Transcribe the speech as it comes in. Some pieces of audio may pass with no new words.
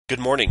Good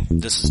morning.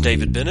 This is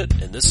David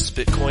Bennett, and this is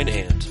Bitcoin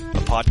And,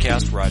 a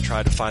podcast where I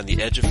try to find the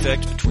edge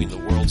effect between the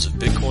worlds of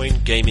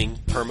Bitcoin, gaming,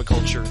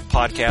 permaculture,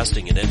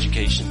 podcasting, and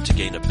education to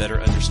gain a better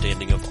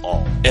understanding of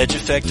all. Edge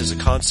effect is a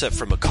concept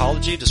from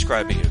ecology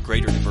describing a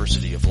greater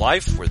diversity of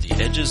life where the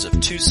edges of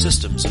two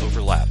systems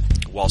overlap.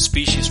 While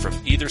species from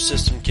either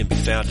system can be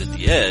found at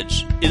the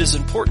edge, it is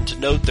important to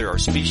note there are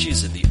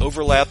species in the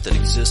overlap that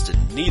exist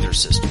in neither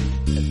system,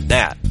 and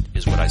that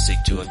is what I seek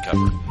to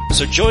uncover.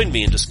 So join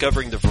me in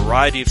discovering the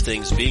variety of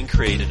things being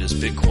created as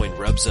Bitcoin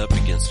rubs up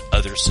against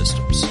other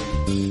systems.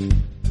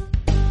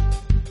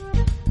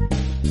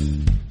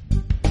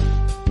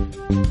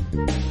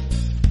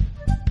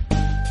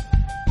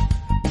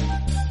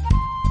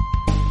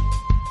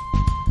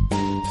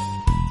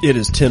 It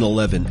is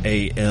 10:11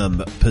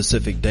 a.m.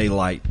 Pacific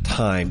Daylight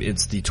Time.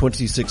 It's the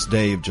 26th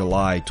day of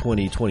July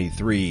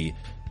 2023.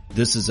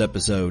 This is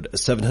episode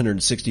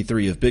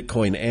 763 of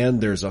Bitcoin,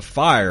 and there's a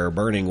fire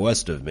burning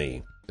west of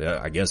me.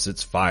 I guess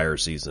it's fire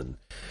season.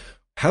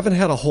 Haven't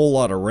had a whole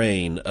lot of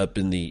rain up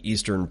in the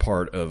eastern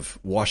part of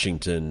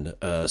Washington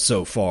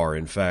so far.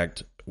 In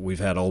fact, we've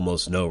had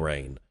almost no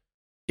rain.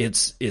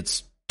 It's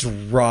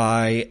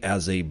dry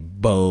as a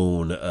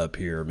bone up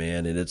here,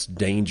 man, and it's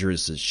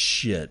dangerous as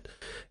shit.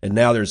 And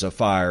now there's a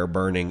fire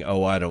burning,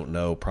 I don't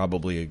know,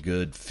 probably a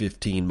good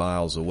 15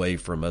 miles away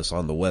from us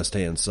on the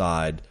west-hand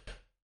side.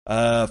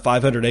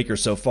 500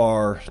 acres so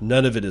far.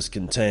 None of it is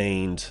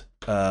contained.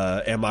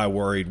 Am I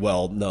worried?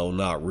 Well, no,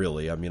 not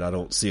really. I mean, I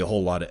don't see a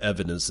whole lot of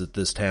evidence that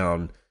this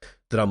town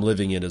that I'm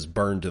living in is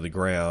burned to the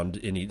ground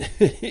in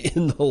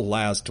the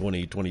last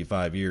 20,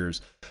 25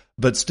 years.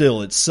 But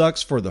still, it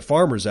sucks for the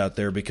farmers out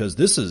there because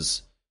this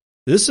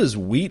is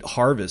wheat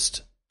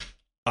harvest.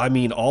 I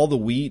mean, all the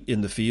wheat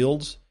in the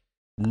fields,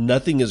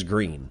 nothing is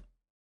green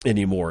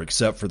anymore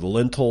except for the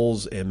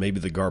lentils and maybe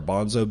the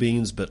garbanzo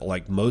beans. But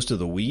like most of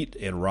the wheat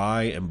and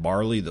rye and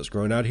barley that's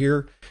grown out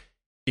here,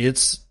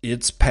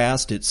 it's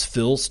past its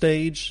fill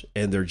stage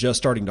and they're just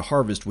starting to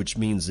harvest, which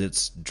means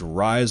it's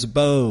dry as a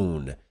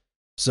bone.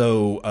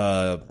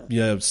 So,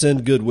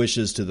 send good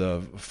wishes to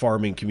the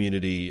farming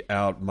community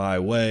out my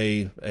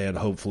way, and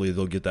hopefully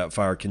they'll get that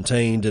fire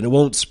contained and it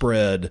won't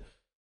spread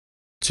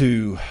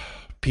to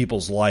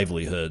people's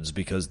livelihoods,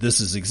 because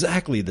this is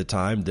exactly the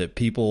time that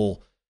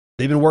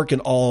they've been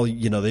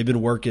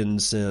working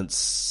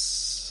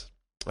since,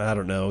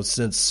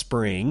 since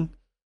spring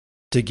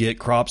to get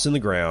crops in the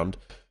ground.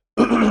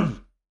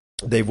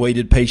 They've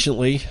waited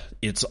patiently.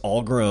 It's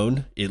all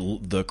grown.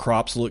 The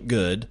crops look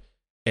good.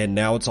 And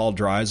now it's all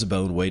dry as a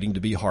bone, waiting to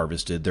be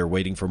harvested. They're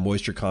waiting for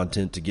moisture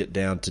content to get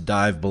down to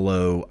dive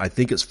below, I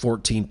think it's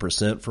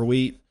 14% for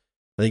wheat.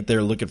 I think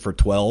they're looking for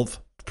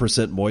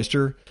 12%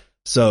 moisture.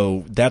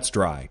 So that's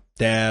dry.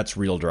 That's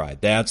real dry.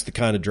 That's the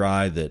kind of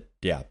dry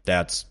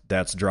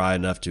that's dry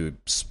enough to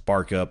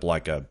spark up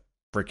like a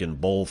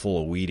freaking bowl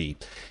full of Wheatie.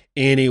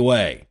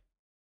 Anyway,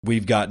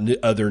 we've got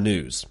other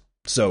news.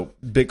 So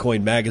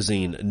Bitcoin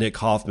Magazine, Nick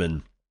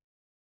Hoffman,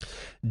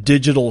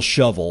 Digital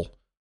Shovel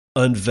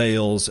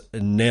unveils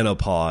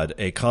Nanopod,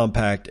 a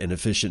compact and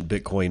efficient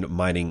Bitcoin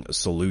mining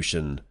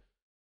solution.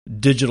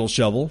 Digital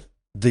Shovel,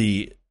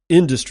 the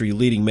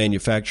industry-leading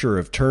manufacturer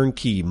of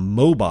turnkey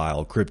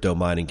mobile crypto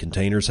mining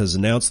containers, has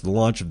announced the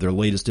launch of their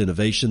latest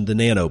innovation, the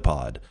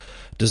Nanopod.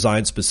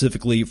 Designed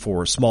specifically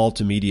for small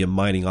to medium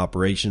mining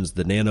operations,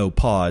 the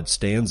Nanopod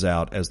stands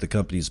out as the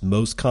company's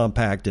most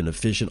compact and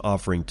efficient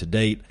offering to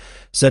date,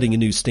 setting a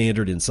new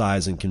standard in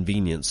size and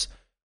convenience.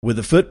 With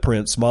a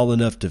footprint small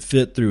enough to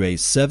fit through a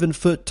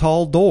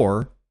 7-foot-tall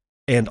door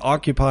and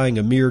occupying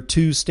a mere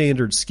 2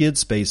 standard skid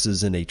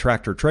spaces in a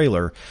tractor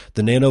trailer,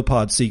 the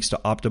Nanopod seeks to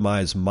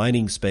optimize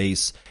mining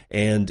space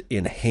and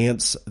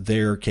enhance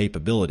their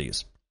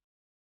capabilities.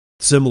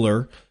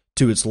 Similar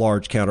to its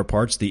large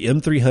counterparts, the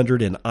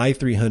M300 and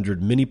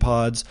i300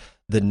 mini-pods,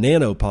 the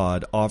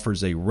Nanopod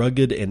offers a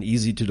rugged and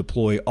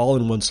easy-to-deploy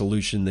all-in-one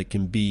solution that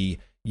can be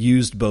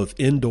used both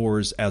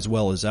indoors as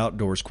well as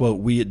outdoors. Quote,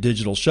 "We at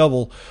Digital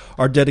Shovel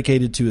are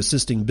dedicated to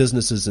assisting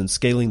businesses in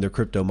scaling their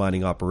crypto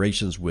mining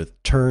operations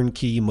with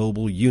turnkey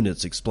mobile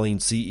units,"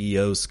 explained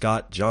CEO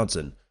Scott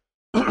Johnson.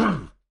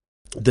 The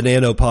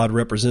Nanopod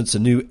represents a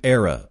new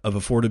era of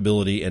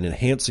affordability and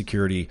enhanced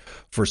security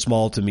for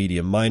small to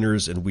medium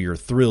miners, and we are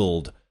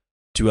thrilled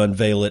to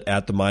unveil it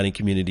at the mining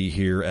community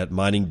here at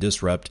Mining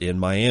Disrupt in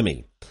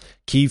Miami.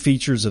 Key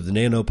features of the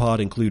Nanopod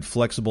include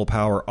flexible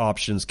power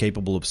options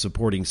capable of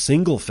supporting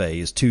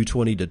single-phase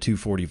 220 to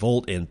 240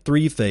 volt and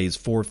three-phase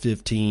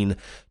 415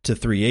 to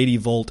 380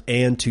 volt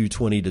and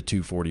 220 to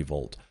 240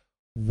 volt.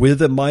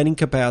 With a mining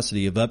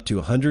capacity of up to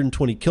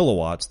 120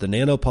 kilowatts, the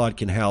Nanopod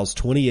can house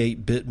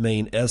 28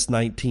 Bitmain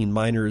S19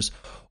 miners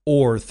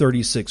or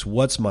 36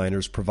 watts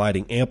miners,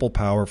 providing ample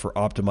power for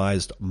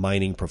optimized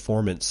mining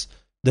performance.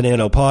 The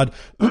Nanopod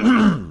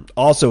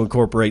also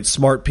incorporates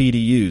smart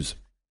PDUs,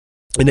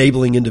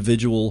 enabling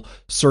individual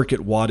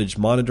circuit wattage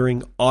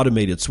monitoring,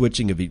 automated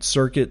switching of each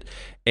circuit,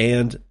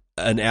 and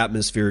an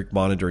atmospheric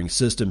monitoring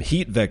system,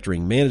 heat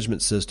vectoring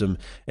management system,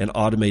 and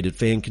automated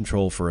fan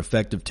control for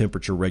effective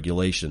temperature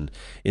regulation.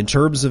 In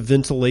terms of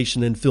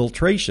ventilation and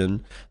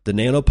filtration, the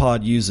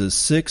nanopod uses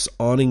 6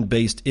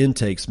 awning-based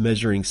intakes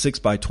measuring 6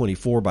 by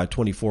 24 by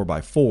 24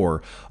 by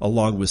 4,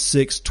 along with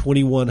 6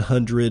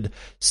 2100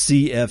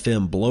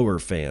 CFM blower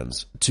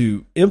fans.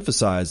 To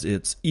emphasize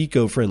its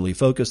eco-friendly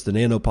focus, the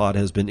nanopod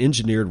has been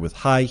engineered with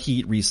high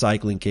heat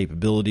recycling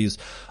capabilities,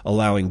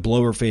 allowing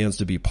blower fans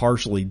to be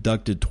partially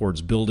ducted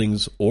towards buildings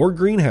or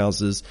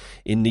greenhouses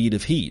in need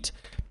of heat.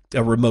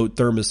 A remote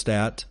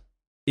thermostat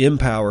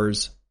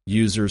empowers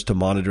users to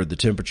monitor the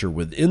temperature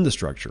within the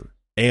structure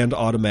and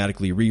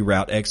automatically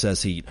reroute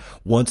excess heat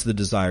once the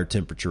desired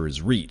temperature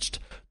is reached.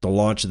 The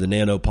launch of the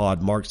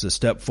nanopod marks a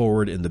step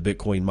forward in the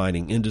Bitcoin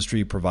mining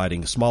industry,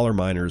 providing smaller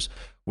miners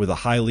with a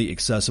highly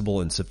accessible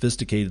and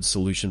sophisticated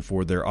solution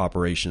for their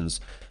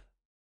operations.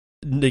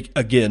 Nick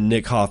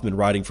Hoffman,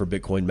 writing for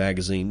Bitcoin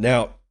Magazine.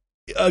 Now,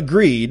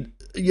 agreed.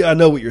 Yeah, I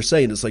know what you're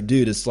saying. It's like,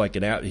 dude, it's like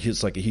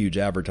a huge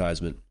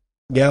advertisement.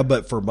 Yeah,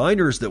 but for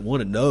miners that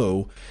want to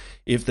know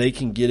if they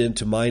can get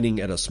into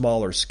mining at a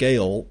smaller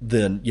scale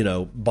than,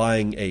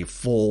 buying a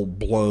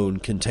full-blown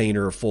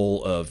container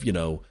full of,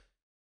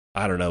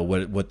 I don't know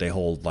what they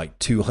hold, like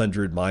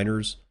 200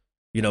 miners,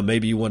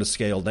 maybe you want to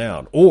scale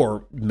down,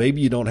 or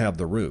maybe you don't have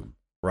the room,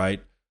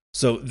 right?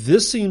 So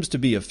this seems to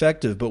be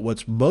effective, but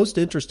what's most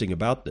interesting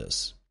about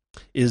this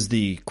is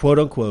the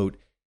quote-unquote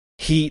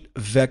heat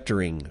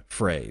vectoring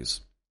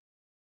phrase,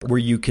 where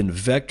you can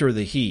vector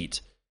the heat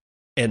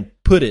and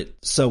put it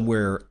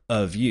somewhere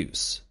of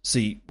use.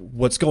 See,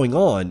 what's going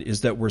on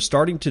is that we're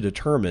starting to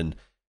determine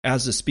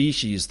as a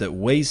species that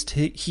waste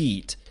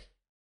heat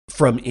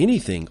from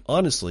anything,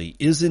 honestly,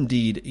 is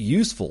indeed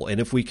useful.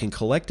 And if we can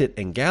collect it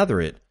and gather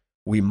it,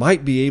 we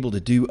might be able to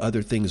do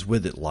other things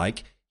with it,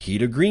 like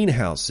heat a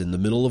greenhouse in the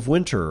middle of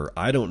winter.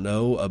 I don't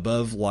know,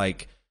 above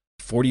like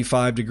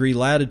 45-degree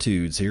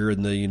latitudes here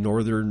in the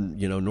northern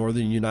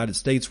United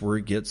States, where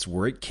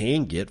it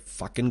can get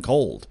fucking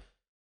cold.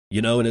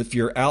 And if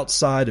you're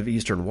outside of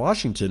eastern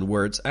Washington,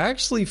 where it's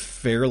actually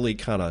fairly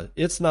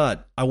it's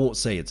not, I won't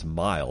say it's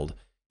mild.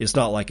 It's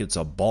not like it's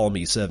a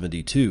balmy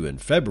 72 in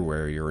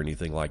February or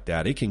anything like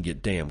that. It can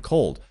get damn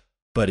cold.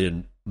 But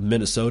in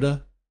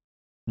Minnesota,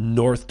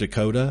 North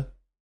Dakota,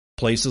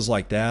 places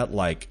like that,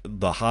 like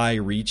the high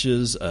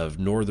reaches of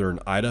northern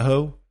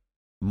Idaho,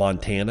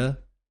 Montana,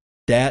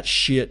 that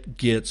shit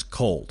gets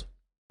cold,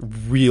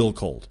 real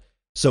cold.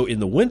 So in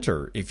the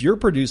winter, if you're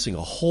producing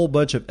a whole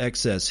bunch of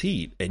excess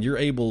heat and you're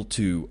able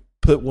to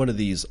put one of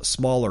these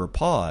smaller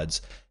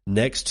pods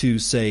next to,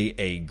 say,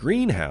 a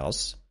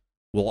greenhouse,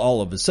 well,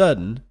 all of a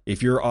sudden,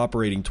 if you're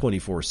operating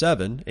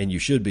 24/7, and you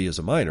should be as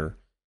a miner,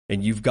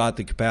 and you've got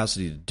the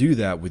capacity to do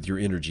that with your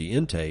energy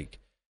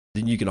intake,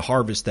 then you can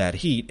harvest that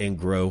heat and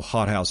grow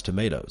hothouse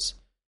tomatoes.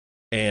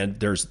 And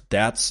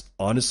that's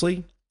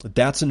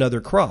another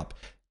crop.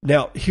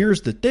 Now,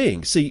 here's the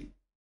thing. See,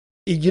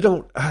 you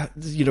don't,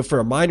 for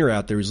a miner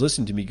out there who's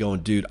listening to me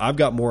going, dude, I've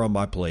got more on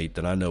my plate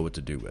than I know what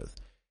to do with.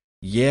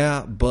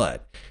 Yeah,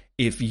 but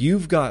if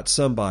you've got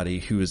somebody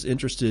who is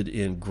interested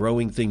in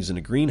growing things in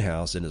a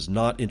greenhouse and is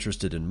not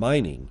interested in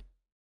mining,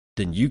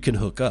 then you can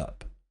hook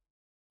up.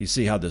 You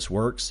see how this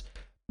works?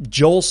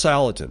 Joel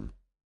Salatin,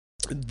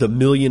 the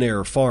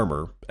millionaire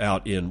farmer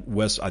out in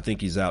I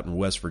think he's out in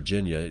West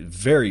Virginia,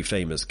 very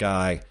famous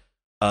guy.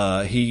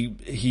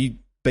 He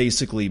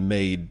basically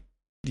made,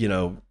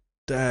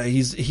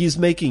 he's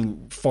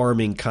making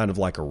farming kind of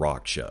like a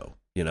rock show,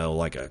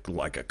 like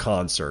a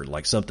concert,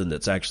 like something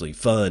that's actually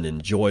fun,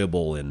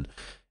 enjoyable, and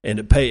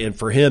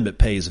for him it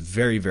pays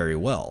very, very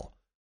well.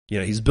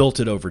 He's built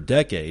it over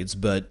decades,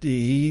 but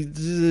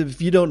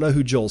if you don't know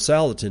who Joel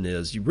Salatin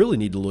is, you really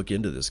need to look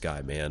into this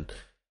guy, man.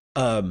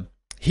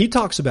 He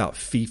talks about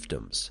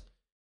fiefdoms,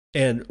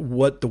 and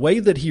the way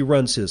that he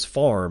runs his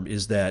farm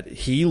is that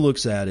he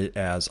looks at it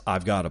as,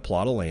 I've got a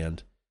plot of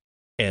land,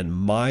 and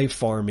my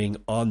farming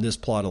on this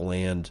plot of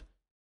land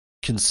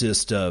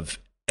consists of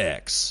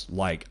X,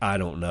 like, I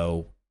don't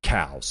know,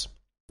 cows.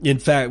 In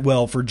fact,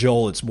 well, for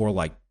Joel, it's more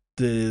like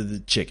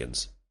the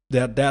chickens.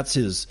 That's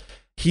his.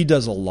 He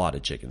does a lot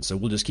of chickens, so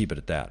we'll just keep it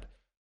at that.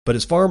 But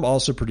his farm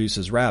also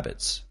produces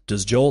rabbits.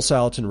 Does Joel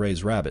Salatin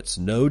raise rabbits?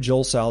 No,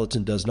 Joel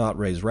Salatin does not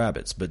raise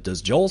rabbits. But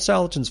does Joel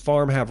Salatin's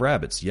farm have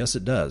rabbits? Yes,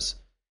 it does.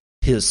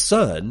 His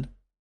son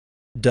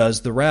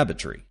does the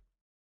rabbitry.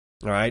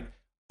 All right?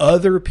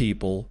 Other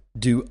people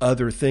do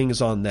other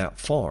things on that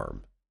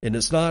farm. And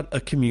it's not a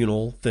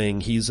communal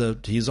thing. He's a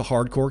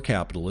hardcore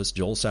capitalist,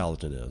 Joel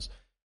Salatin is.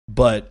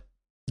 But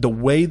the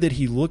way that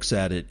he looks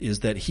at it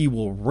is that he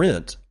will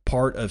rent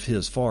part of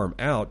his farm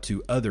out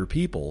to other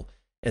people,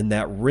 and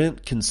that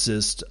rent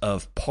consists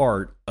of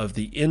part of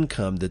the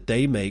income that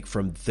they make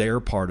from their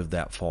part of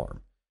that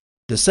farm.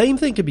 The same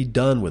thing can be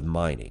done with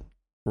mining,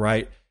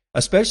 right?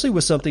 Especially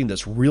with something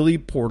that's really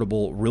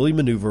portable, really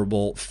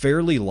maneuverable,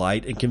 fairly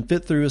light, and can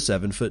fit through a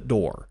 7-foot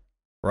door,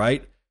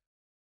 right?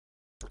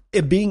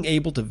 And being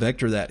able to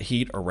vector that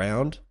heat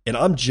around, and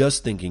I'm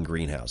just thinking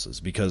greenhouses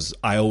because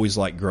I always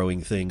like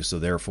growing things, so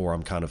therefore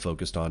I'm kind of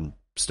focused on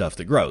stuff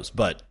that grows.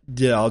 But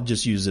yeah, I'll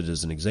just use it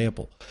as an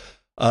example.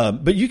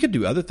 But you could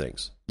do other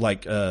things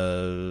like,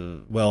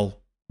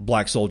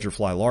 black soldier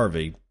fly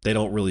larvae. They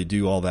don't really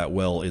do all that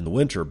well in the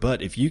winter,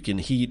 but if you can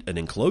heat an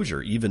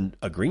enclosure, even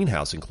a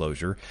greenhouse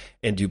enclosure,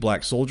 and do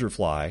black soldier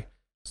fly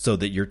so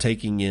that you're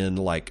taking in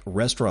like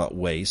restaurant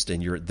waste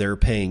and they're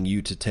paying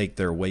you to take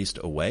their waste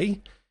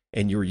away,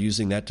 and you're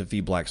using that to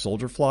feed black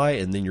soldier fly,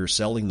 and then you're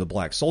selling the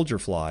black soldier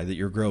fly that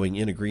you're growing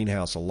in a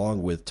greenhouse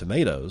along with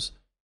tomatoes,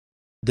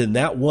 then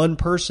that one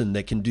person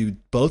that can do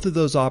both of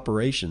those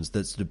operations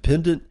that's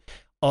dependent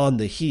on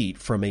the heat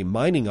from a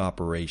mining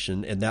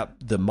operation, and that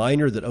the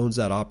miner that owns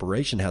that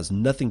operation has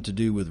nothing to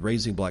do with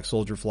raising black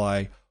soldier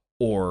fly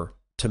or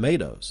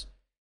tomatoes.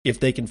 If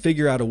they can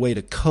figure out a way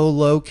to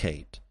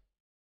co-locate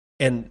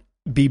and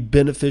be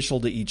beneficial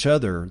to each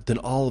other, then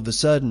all of a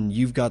sudden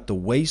you've got the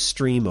waste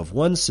stream of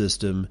one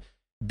system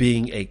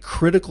being a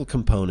critical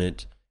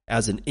component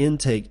as an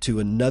intake to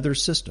another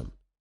system.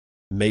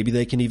 Maybe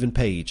they can even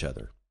pay each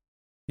other.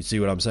 You see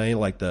what I'm saying?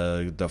 Like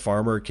the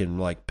farmer can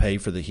like pay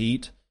for the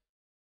heat,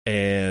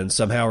 and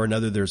somehow or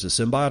another there's a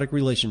symbiotic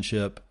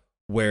relationship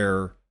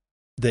where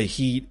the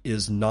heat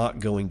is not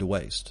going to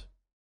waste.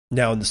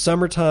 Now in the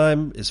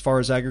summertime, as far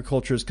as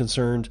agriculture is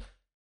concerned,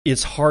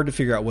 it's hard to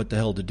figure out what the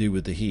hell to do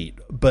with the heat,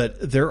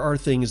 but there are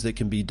things that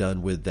can be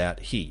done with that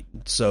heat.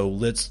 So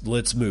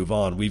let's move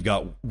on. We've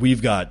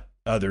got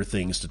other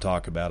things to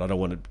talk about. I don't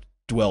want to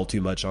dwell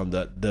too much on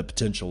the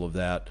potential of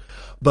that.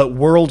 But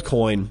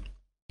WorldCoin,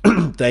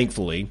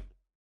 thankfully,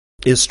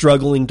 is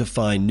struggling to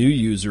find new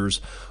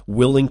users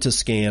willing to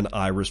scan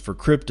iris for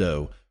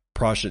crypto.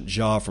 Prashant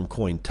Jha from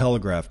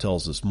Cointelegraph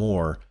tells us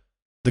more.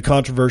 The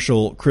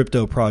controversial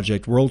crypto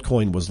project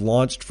WorldCoin was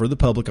launched for the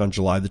public on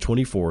July the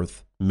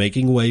 24th,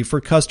 making way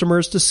for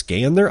customers to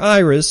scan their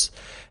iris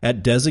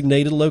at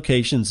designated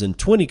locations in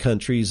 20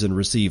 countries and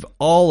receive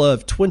all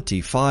of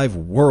 25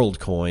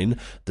 WorldCoin,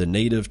 the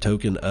native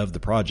token of the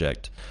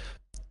project.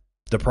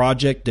 The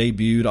project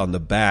debuted on the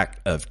back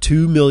of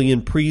 2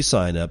 million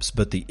pre-signups,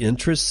 but the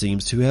interest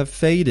seems to have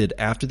faded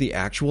after the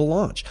actual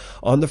launch.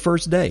 On the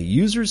first day,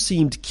 users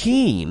seemed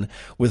keen,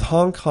 with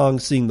Hong Kong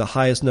seeing the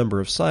highest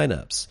number of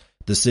signups.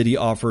 The city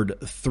offered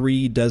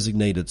 3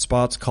 designated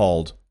spots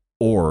called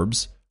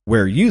orbs,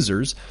 where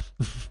users'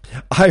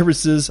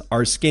 irises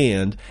are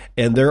scanned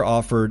and they're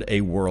offered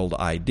a world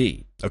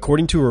ID.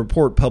 According to a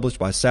report published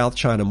by South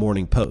China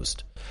Morning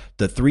Post,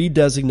 the 3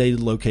 designated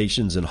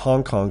locations in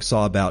Hong Kong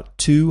saw about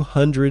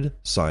 200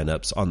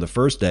 signups on the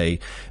first day,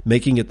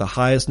 making it the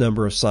highest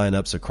number of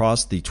signups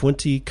across the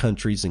 20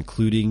 countries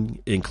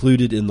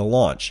included in the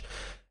launch.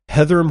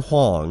 Heather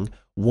Huang,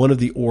 one of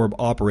the orb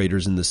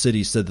operators in the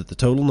city, said that the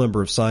total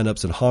number of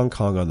signups in Hong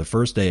Kong on the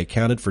first day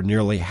accounted for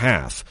nearly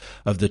half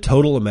of the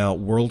total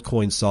amount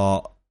WorldCoin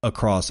saw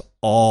across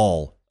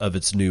all of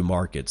its new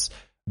markets.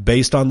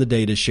 Based on the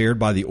data shared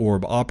by the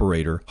orb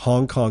operator,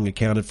 Hong Kong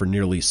accounted for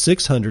nearly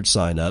 600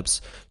 signups,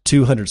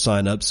 200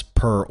 signups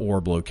per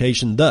orb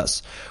location.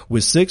 Thus,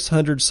 with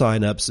 600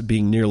 signups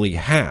being nearly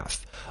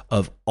half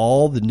of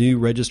all the new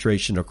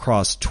registration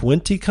across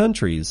 20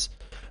 countries,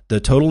 the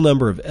total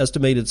number of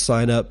estimated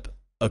signup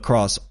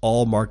across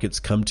all markets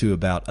come to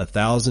about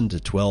 1,000 to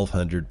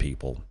 1,200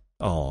 people.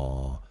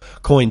 Aww.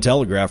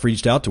 Cointelegraph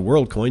reached out to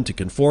WorldCoin to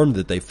confirm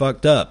that they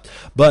fucked up,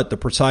 but the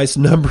precise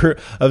number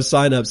of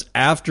signups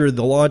after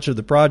the launch of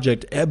the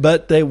project,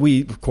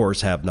 we, of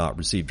course, have not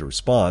received a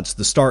response.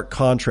 The stark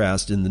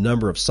contrast in the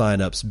number of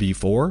signups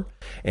before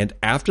and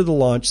after the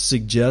launch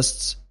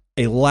suggests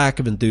a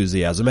lack of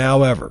enthusiasm.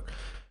 However,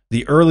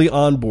 the early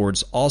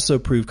onboards also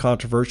proved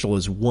controversial,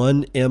 as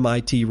one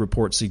MIT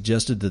report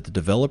suggested that the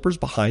developers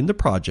behind the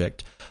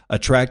project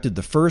attracted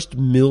the first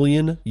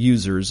million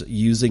users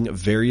using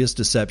various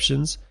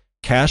deceptions,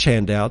 cash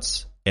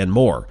handouts, and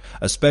more,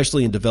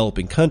 especially in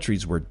developing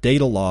countries where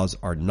data laws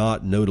are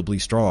not notably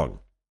strong.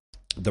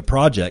 The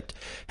project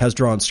has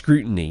drawn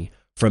scrutiny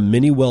from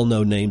many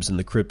well-known names in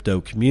the crypto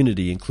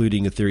community,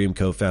 including Ethereum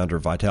co-founder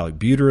Vitalik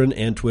Buterin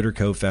and Twitter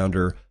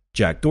co-founder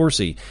Jack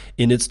Dorsey.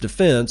 In its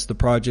defense, the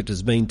project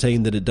has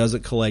maintained that it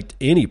doesn't collect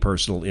any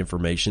personal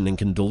information and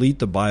can delete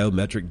the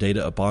biometric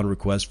data upon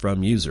request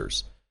from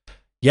users.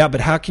 Yeah,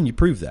 but how can you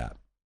prove that?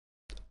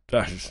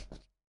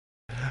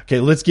 Okay,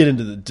 let's get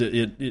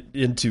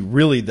into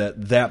really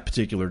that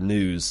particular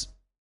news,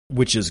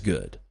 which is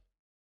good.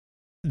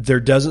 There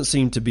doesn't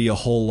seem to be a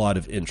whole lot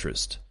of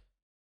interest.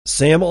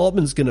 Sam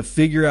Altman's going to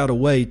figure out a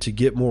way to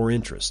get more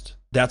interest.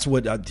 That's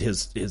what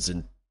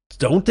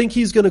don't think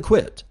he's going to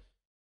quit.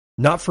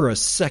 Not for a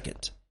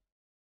second.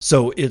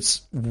 So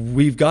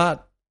we've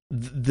got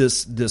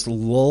this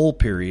lull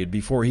period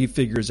before he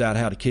figures out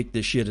how to kick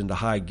this shit into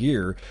high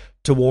gear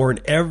to warn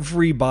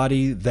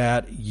everybody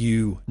that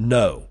you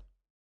know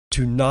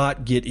to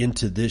not get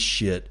into this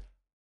shit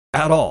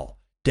at all.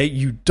 That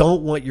you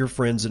don't want your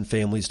friends and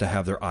families to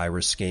have their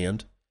iris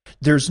scanned.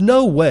 There's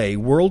no way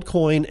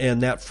WorldCoin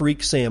and that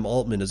freak Sam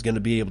Altman is going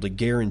to be able to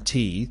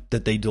guarantee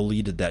that they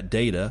deleted that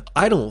data.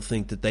 I don't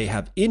think that they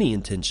have any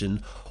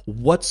intention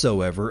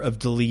whatsoever of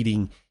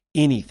deleting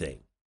anything.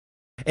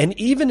 And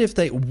even if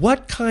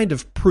what kind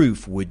of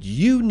proof would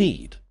you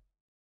need?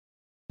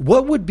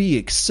 What would be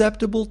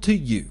acceptable to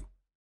you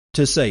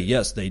to say,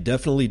 yes, they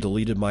definitely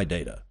deleted my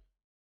data?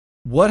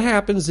 What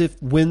happens if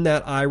when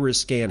that iris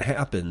scan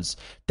happens,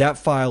 that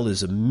file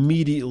is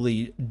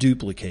immediately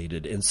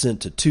duplicated and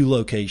sent to 2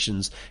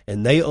 locations,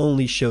 and they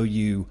only show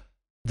you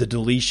the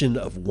deletion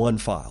of 1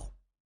 file?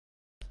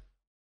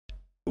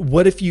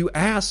 What if you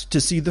ask to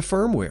see the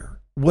firmware?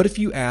 What if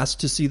you ask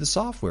to see the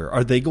software?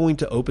 Are they going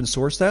to open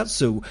source that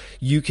so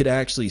you could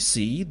actually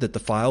see that the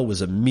file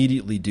was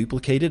immediately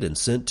duplicated and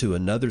sent to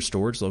another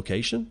storage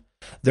location?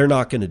 They're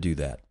not going to do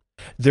that.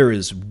 There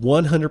is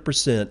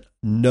 100%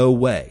 no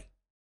way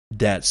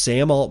that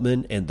Sam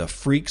Altman and the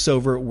freaks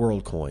over at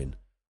WorldCoin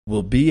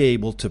will be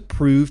able to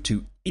prove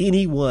to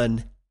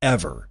anyone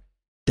ever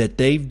that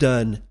they've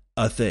done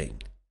a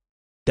thing.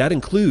 That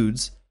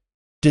includes,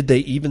 did they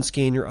even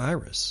scan your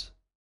iris?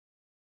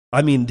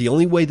 I mean, the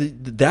only way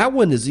that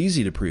one is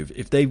easy to prove.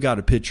 If they've got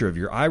a picture of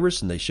your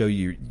iris and they show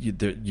you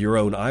your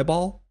own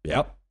eyeball,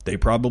 yep, they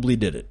probably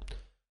did it.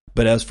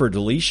 But as for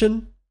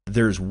deletion,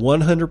 there's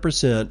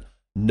 100%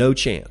 no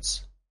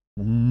chance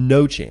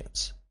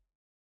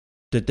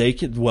that they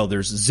can, well,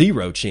 there's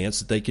 0 chance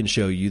that they can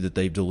show you that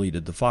they've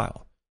deleted the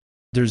file.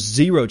 There's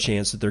 0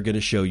 chance that they're going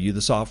to show you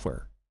the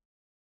software.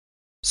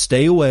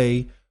 Stay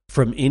away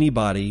from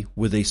anybody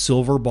with a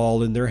silver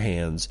ball in their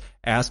hands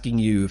asking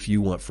you if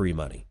you want free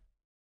money.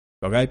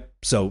 Okay?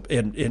 So,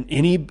 and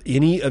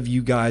any of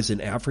you guys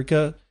in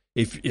Africa,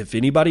 if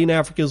anybody in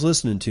Africa is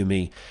listening to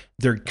me,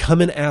 they're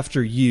coming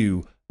after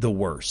you the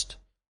worst.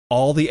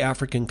 All the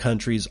African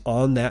countries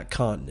on that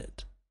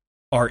continent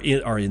are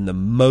in the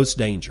most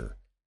danger.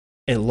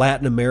 And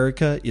Latin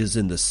America is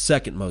in the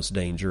second most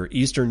danger.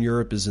 Eastern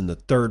Europe is in the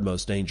third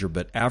most danger.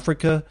 But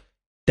Africa,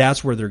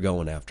 that's where they're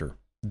going after.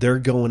 They're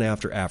going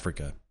after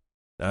Africa.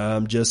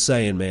 I'm just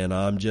saying, man.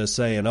 I'm just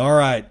saying. All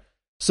right.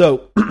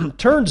 So,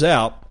 turns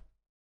out,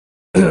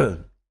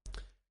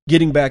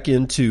 getting back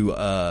into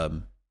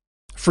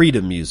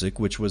freedom music,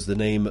 which was the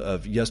name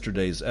of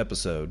yesterday's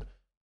episode,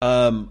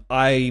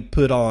 I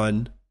put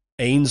on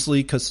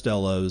Ainsley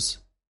Costello's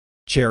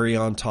Cherry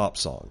on Top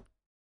song,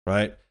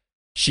 right?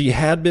 She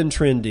had been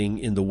trending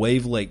in the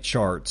Wave Lake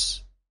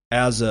charts.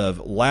 As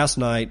of last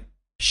night,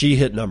 she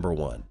hit number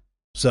 1.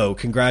 So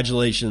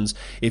congratulations.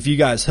 If you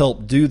guys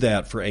helped do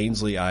that for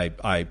Ainsley, I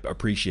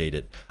appreciate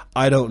it.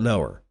 I don't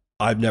know her.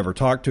 I've never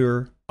talked to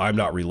her. I'm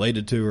not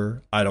related to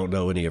her. I don't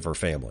know any of her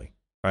family,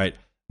 right?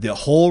 The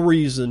whole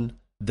reason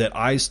that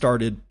I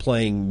started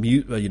playing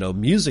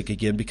music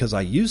again, because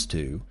I used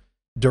to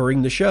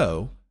during the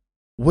show,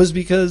 was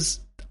because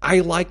I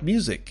like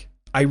music.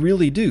 I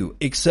really do,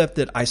 except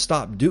that I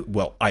stopped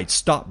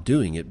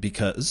doing it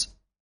because,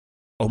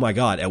 oh my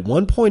God, at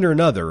one point or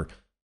another,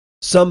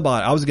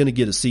 I was going to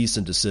get a cease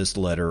and desist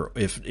letter,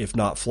 if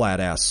not flat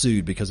ass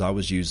sued, because I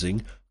was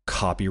using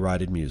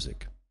copyrighted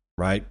music,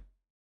 right?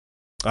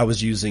 I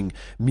was using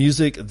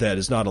music that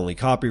is not only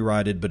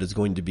copyrighted, but is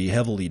going to be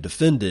heavily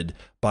defended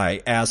by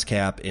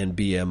ASCAP and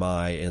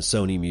BMI and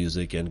Sony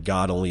Music, and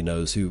God only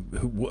knows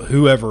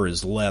whoever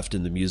is left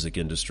in the music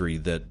industry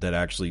that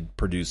actually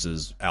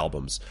produces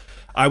albums.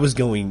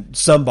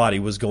 Somebody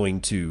was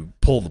going to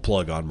pull the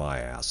plug on my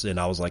ass, and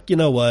I was like, you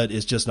know what?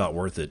 It's just not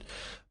worth it.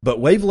 But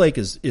Wave Lake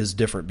is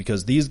different,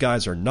 because these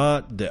guys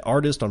the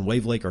artists on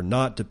Wave Lake are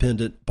not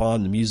dependent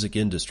upon the music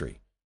industry,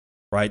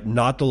 right?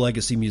 Not the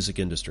legacy music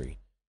industry.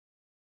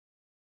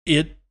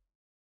 It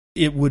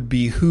would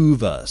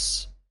behoove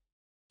us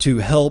to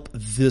help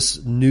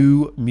this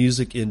new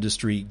music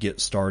industry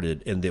get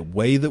started. And the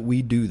way that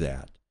we do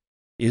that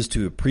is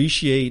to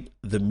appreciate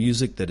the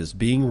music that is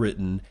being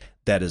written,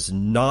 that is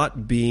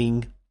not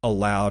being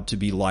allowed to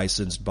be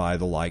licensed by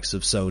the likes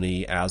of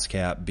Sony,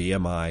 ASCAP,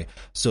 BMI,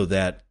 so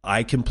that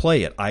I can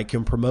play it, I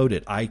can promote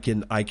it, I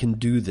can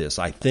do this.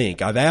 I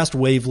think I've asked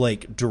Wave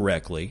Lake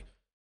directly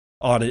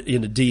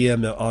in a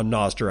DM on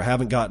Nostr. I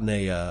haven't gotten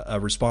a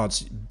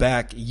response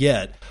back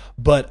yet,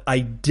 but I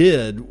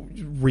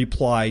did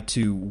reply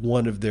to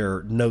one of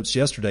their notes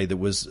yesterday that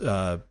was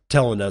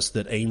telling us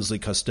that Ainsley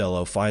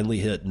Costello finally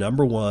hit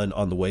number 1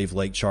 on the Wave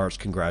Lake charts.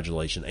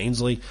 Congratulations,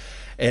 Ainsley.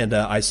 And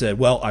I said,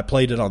 well, I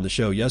played it on the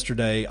show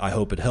yesterday. I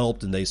hope it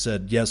helped. And they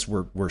said, yes,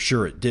 we're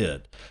sure it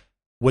did.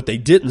 What they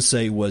didn't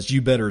say was,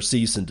 you better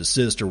cease and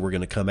desist or we're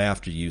going to come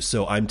after you.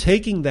 So I'm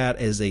taking that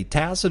as a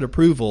tacit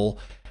approval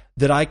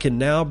that I can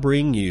now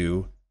bring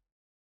you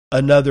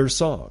another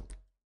song.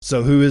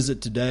 So who is it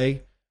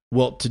today?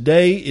 Well,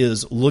 today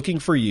is Looking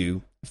for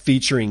You,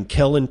 featuring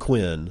Kellen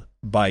Quinn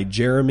by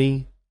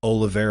Jeremy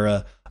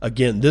Oliveira.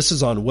 Again, this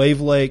is on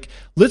Wave Lake.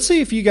 Let's see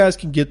if you guys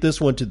can get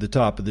this one to the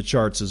top of the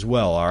charts as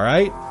well, all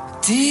right?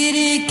 Did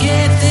it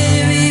get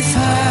very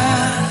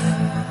far?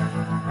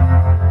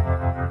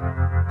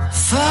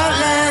 Fault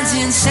lines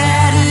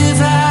inside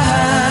of our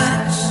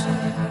hearts,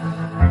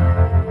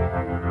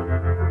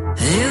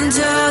 and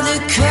all the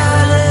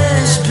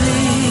colors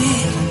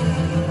bleed.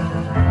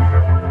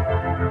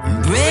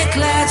 Brake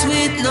lights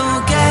with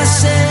no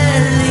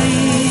gasoline.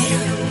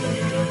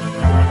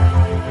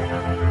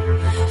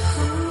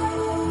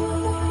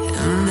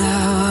 And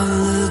now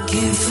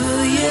looking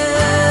for you.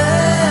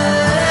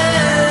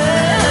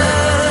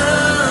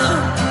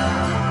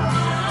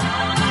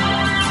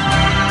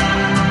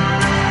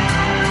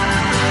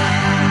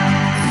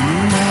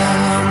 Now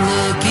I'm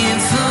looking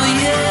for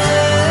you.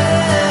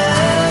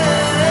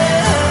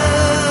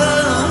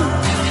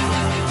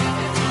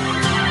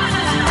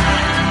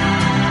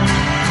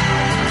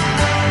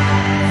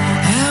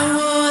 I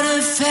wanna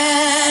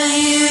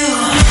find you.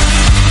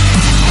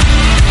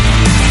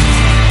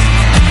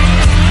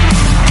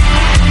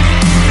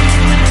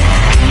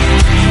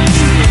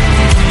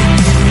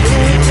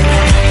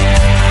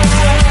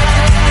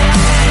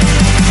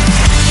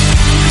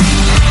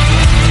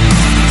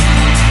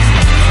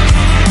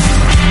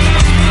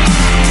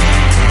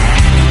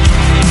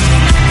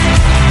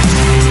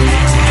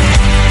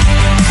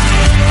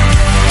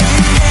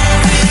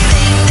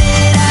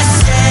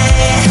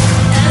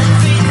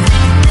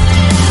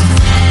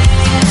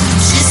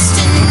 Just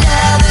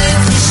another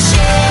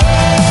cliche.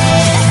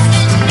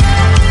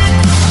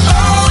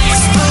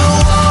 Always for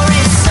war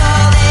is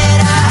all that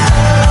I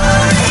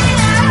heard.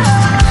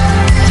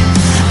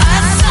 I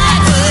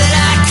fight, but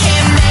I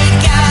can't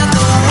make out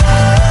the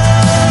words.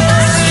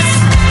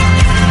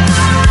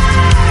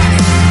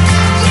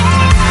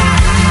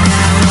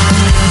 Now I'm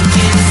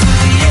looking for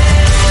you.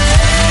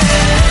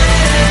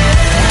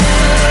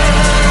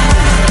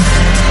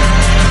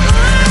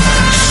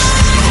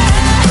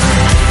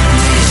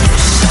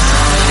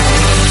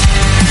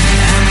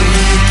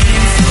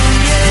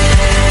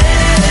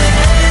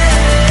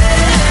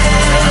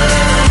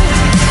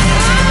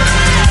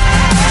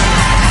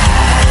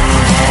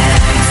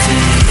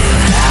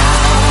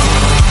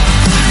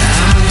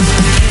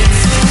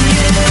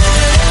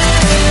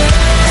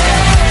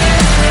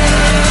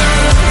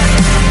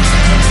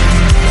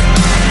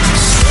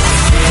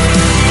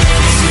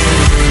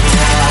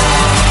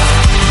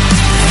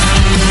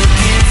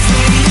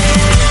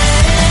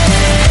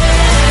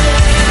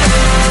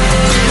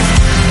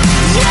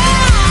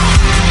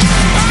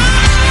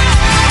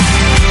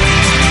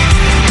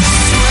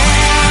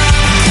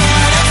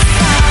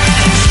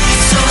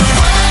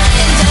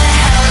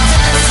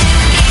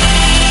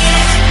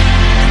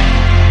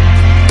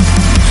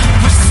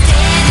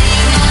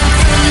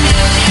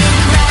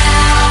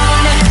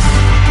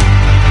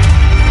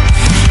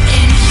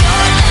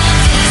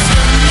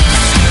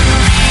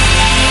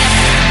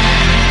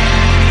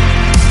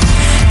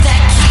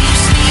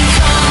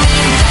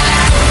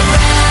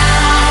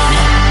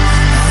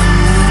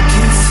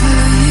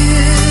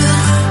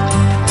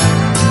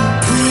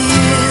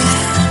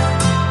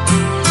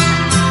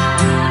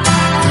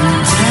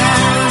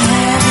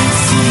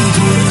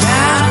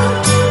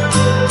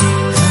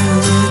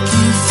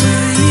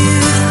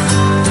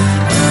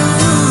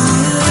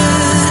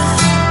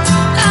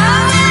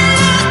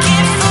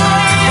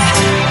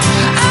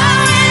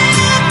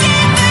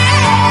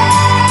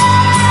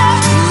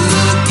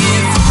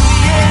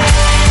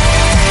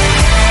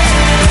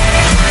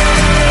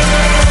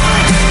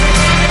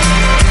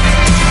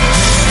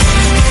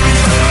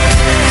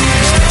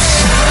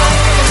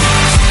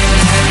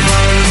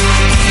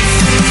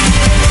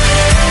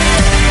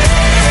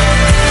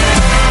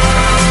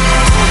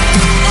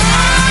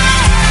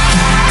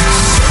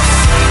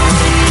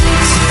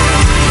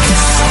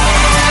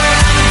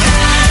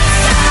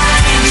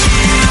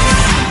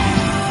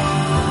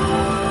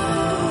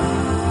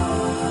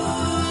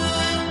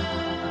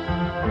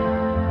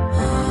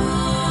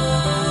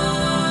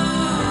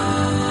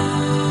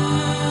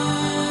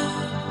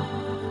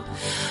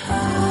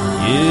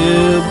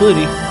 Yeah,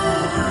 buddy.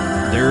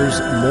 There's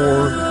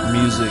more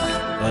music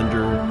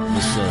under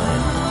the sun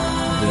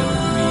than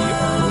we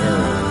are aware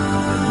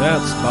of. And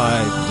that's by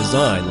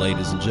design,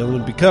 ladies and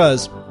gentlemen,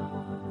 because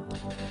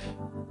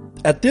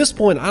at this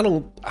point,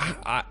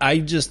 I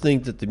just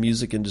think that the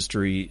music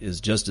industry is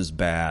just as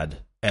bad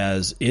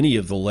as any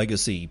of the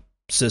legacy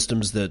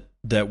systems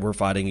that we're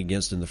fighting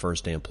against in the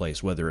first damn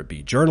place, whether it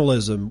be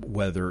journalism,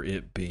 whether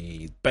it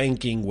be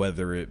banking,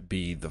 whether it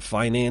be the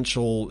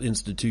financial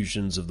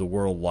institutions of the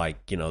world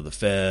like, you know, the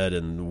Fed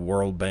and the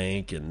World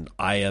Bank and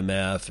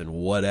IMF and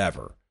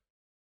whatever.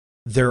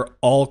 They're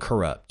all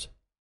corrupt.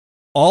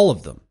 All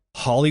of them.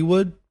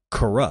 Hollywood,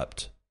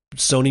 corrupt.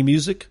 Sony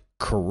Music,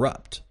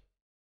 corrupt.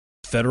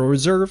 Federal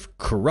Reserve,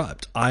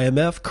 corrupt.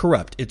 IMF,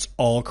 corrupt. It's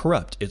all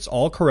corrupt. It's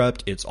all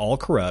corrupt. It's all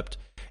corrupt.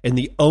 And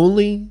the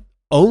only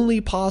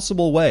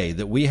possible way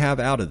that we have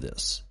out of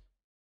this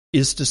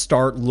is to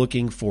start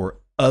looking for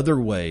other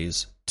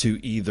ways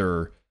to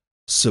either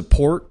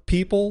support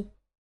people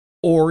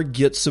or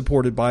get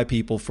supported by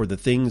people for the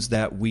things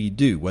that we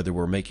do, whether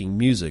we're making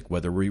music,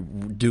 whether we're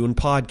doing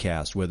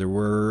podcasts, whether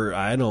we're,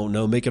 I don't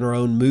know, making our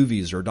own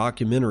movies or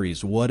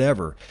documentaries,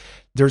 whatever.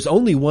 There's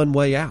only one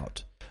way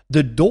out.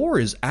 The door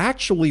is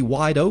actually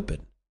wide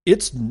open.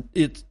 It's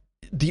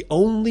the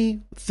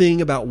only thing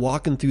about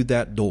walking through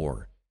that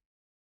door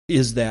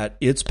is that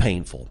it's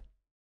painful.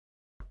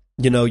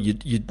 You know,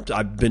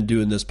 I've been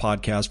doing this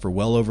podcast for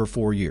well over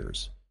 4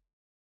 years.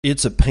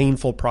 It's a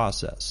painful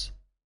process.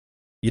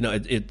 You know,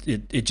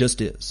 it just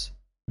is,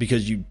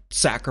 because you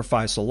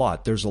sacrifice a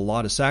lot. There's a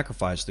lot of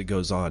sacrifice that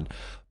goes on.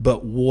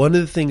 But one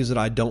of the things that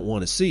I don't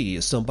want to see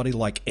is somebody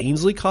like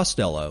Ainsley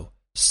Costello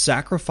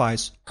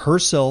sacrifice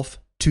herself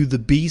to the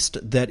beast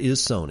that is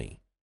Sony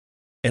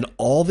and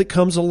all that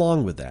comes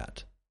along with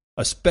that,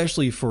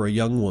 especially for a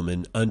young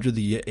woman under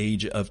the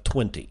age of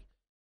 20.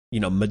 You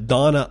know,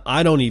 Madonna,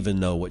 I don't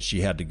even know what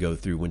she had to go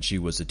through when she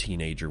was a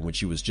teenager, when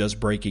she was just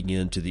breaking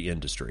into the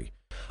industry.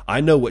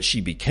 I know what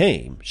she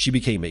became. She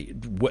became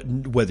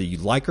whether you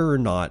like her or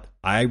not,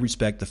 I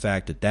respect the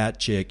fact that that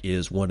chick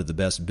is one of the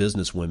best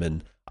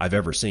businesswomen I've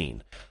ever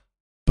seen.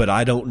 But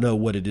I don't know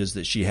what it is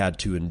that she had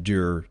to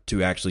endure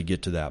to actually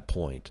get to that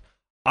point.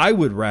 I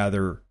would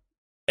rather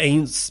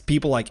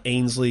people like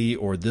Ainsley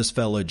or this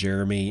fellow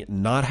Jeremy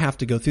not have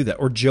to go through that,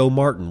 or Joe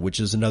Martin, which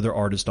is another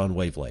artist on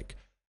Wavelake.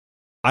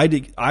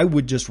 I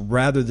would just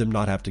rather them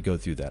not have to go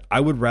through that. I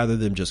would rather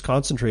them just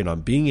concentrate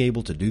on being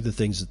able to do the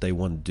things that they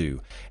want to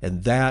do.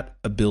 And that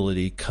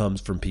ability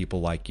comes from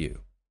people like you.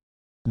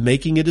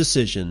 Making a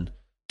decision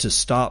to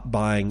stop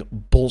buying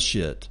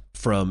bullshit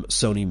from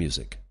Sony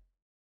Music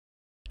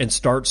and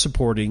start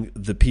supporting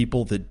the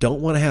people that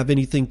don't want to have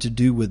anything to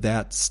do with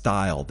that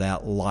style,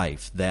 that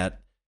life, that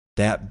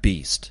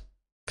beast.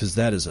 Because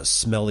that is a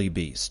smelly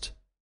beast.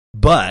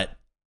 But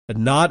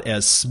not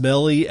as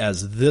smelly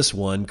as this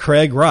one.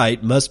 Craig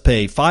Wright must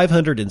pay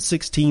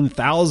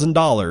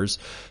 $516,000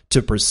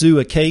 to pursue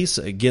a case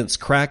against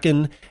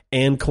Kraken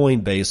and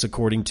Coinbase,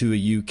 according to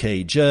a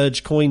UK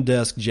judge.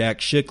 CoinDesk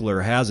Jack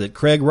Schickler has it.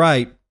 Craig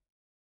Wright,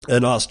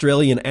 an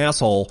Australian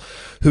asshole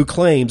who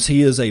claims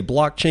he is a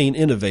blockchain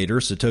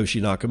innovator,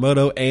 Satoshi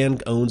Nakamoto,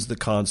 and owns the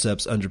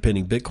concepts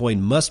underpinning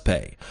Bitcoin, must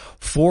pay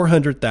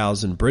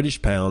 400,000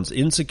 British pounds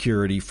in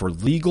security for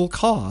legal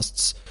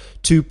costs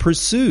to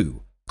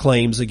pursue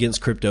claims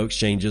against crypto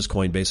exchanges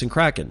Coinbase and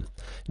Kraken.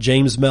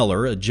 James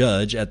Mellor, a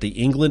judge at the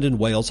England and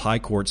Wales High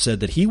Court,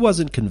 said that he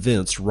wasn't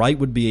convinced Wright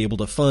would be able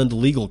to fund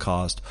legal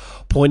costs,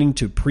 pointing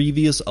to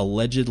previous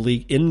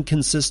allegedly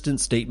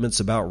inconsistent statements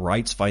about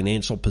Wright's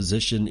financial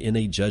position in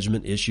a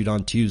judgment issued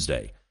on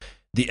Tuesday.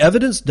 The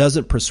evidence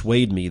doesn't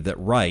persuade me that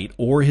Wright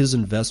or his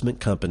investment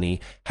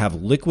company have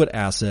liquid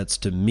assets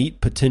to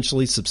meet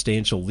potentially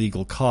substantial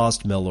legal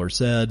cost, Mellor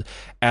said,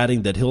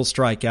 adding that he'll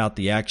strike out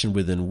the action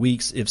within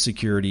weeks if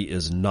security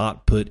is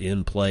not put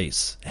in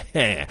place.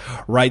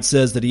 Wright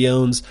says that he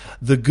owns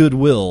the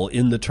goodwill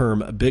in the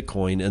term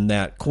Bitcoin and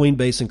that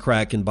Coinbase and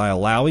Kraken, by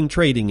allowing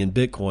trading in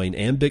Bitcoin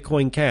and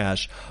Bitcoin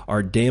Cash,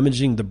 are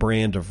damaging the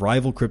brand of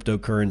rival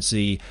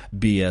cryptocurrency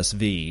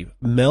BSV.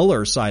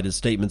 Mellor cited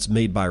statements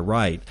made by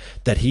Wright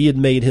that he had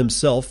made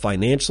himself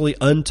financially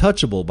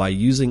untouchable by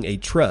using a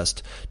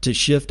trust to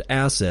shift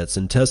assets,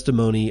 and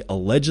testimony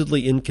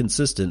allegedly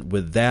inconsistent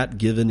with that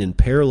given in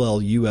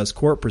parallel U.S.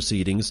 court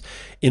proceedings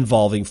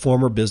involving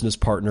former business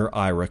partner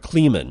Ira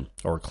Kleiman.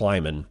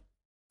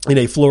 In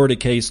a Florida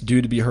case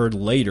due to be heard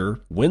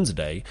later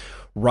Wednesday,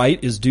 Wright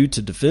is due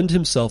to defend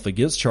himself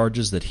against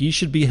charges that he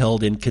should be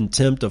held in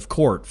contempt of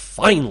court,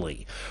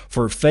 finally,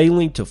 for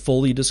failing to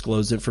fully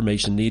disclose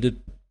information needed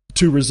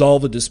to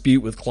resolve a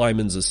dispute with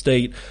Kleiman's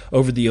estate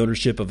over the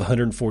ownership of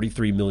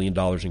 $143 million in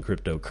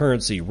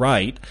cryptocurrency.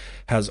 Wright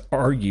has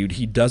argued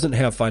he doesn't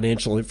have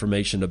financial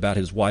information about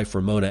his wife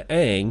Ramona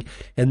Ang,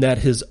 and that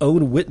his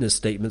own witness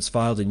statements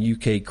filed in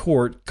UK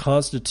court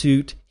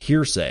constitute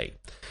hearsay.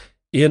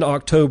 In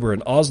October,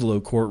 an Oslo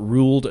court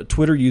ruled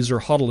Twitter user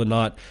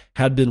Hodlonaut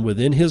had been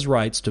within his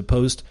rights to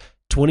post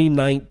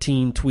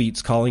 2019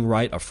 tweets calling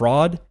Wright a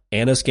fraud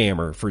and a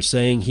scammer for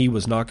saying he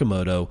was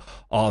Nakamoto,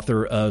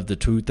 author of the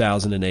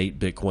 2008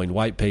 Bitcoin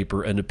white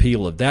paper. An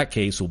appeal of that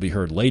case will be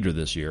heard later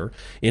this year.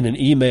 In an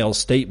email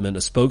statement,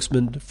 a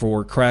spokesman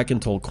for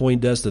Kraken told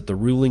CoinDesk that the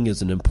ruling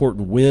is an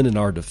important win in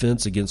our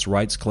defense against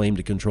Wright's claim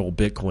to control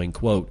Bitcoin.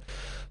 Quote,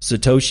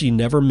 Satoshi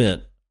never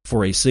meant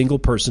for a single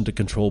person to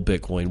control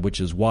Bitcoin, which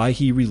is why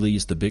he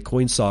released the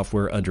Bitcoin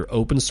software under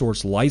open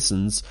source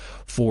license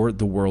for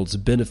the world's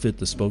benefit,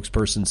 the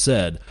spokesperson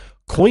said.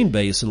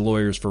 Coinbase and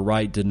lawyers for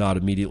Wright did not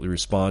immediately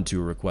respond to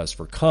a request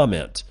for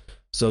comment.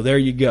 So there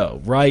you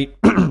go. Wright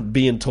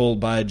being told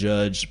by a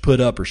judge,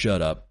 put up or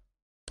shut up,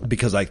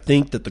 because I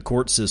think that the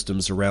court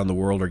systems around the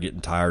world are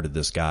getting tired of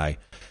this guy.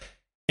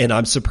 And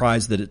I'm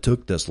surprised that it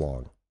took this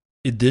long.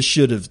 This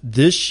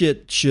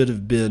shit should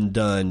have been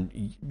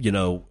done,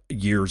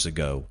 years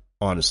ago,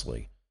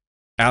 honestly.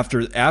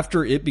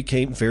 After it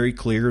became very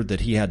clear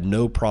that he had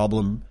no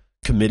problem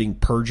committing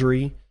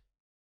perjury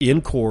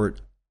in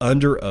court,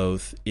 under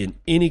oath, in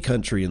any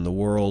country in the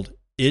world,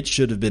 it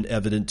should have been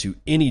evident to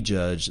any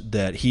judge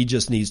that he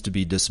just needs to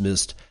be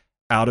dismissed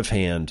out of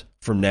hand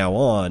from now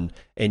on.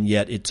 And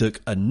yet it took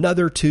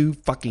another 2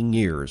 fucking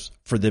years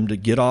for them to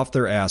get off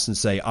their ass and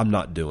say, I'm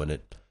not doing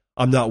it.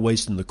 I'm not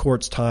wasting the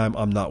court's time.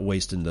 I'm not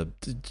wasting the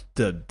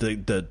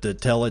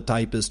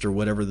teletypist or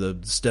whatever, the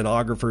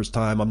stenographer's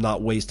time. I'm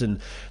not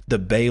wasting the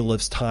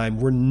bailiff's time.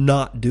 We're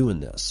not doing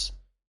this.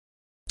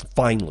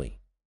 Finally,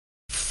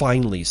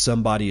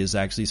 somebody is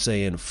actually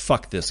saying,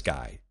 fuck this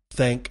guy.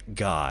 Thank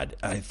God.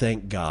 I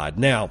thank God.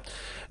 Now,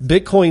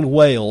 Bitcoin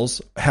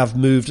whales have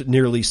moved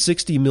nearly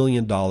 $60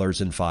 million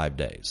in 5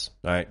 days.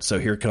 All right, so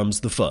here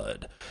comes the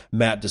FUD.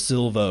 Matt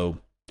DeSilvo,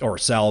 or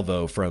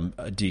Salvo from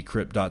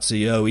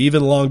decrypt.co,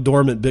 even long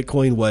dormant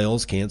Bitcoin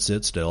whales can't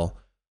sit still.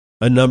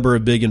 A number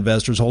of big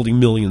investors holding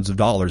millions of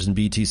dollars in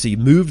BTC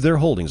moved their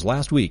holdings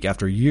last week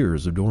after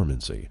years of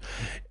dormancy.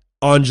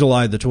 On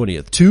July the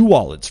 20th, 2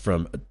 wallets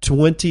from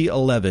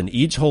 2011,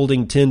 each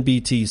holding 10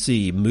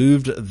 BTC,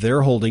 moved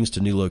their holdings to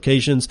new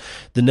locations.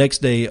 The next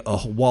day,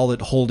 a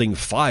wallet holding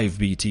 5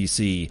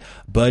 BTC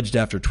budged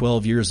after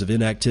 12 years of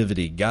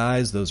inactivity.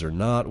 Guys, those are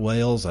not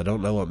whales. I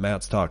don't know what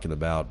Matt's talking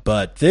about.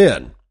 But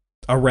then,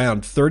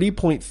 around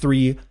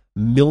 $30.3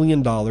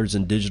 million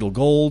in digital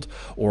gold,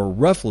 or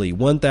roughly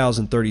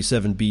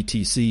 1,037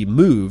 BTC,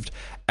 moved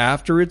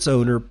after its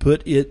owner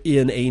put it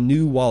in a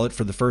new wallet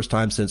for the first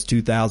time since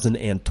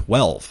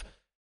 2012.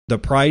 The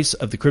price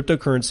of the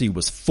cryptocurrency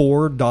was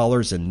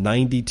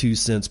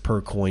 $4.92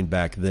 per coin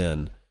back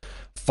then.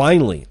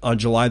 Finally, on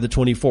July the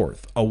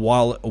 24th, a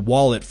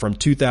wallet from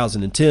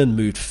 2010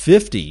 moved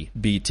 50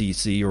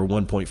 BTC, or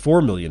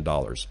 $1.4 million.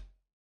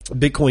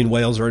 Bitcoin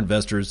whales are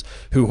investors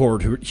who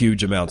hoard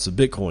huge amounts of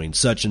Bitcoin.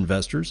 Such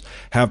investors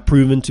have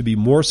proven to be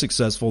more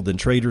successful than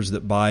traders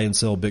that buy and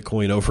sell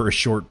Bitcoin over a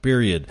short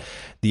period.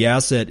 The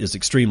asset is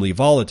extremely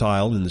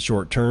volatile in the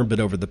short term,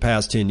 but over the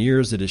past 10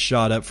 years, it has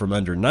shot up from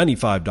under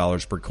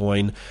 $95 per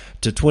coin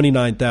to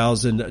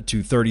 $29,000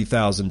 to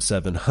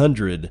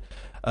 $30,700.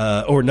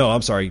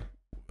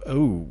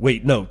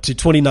 To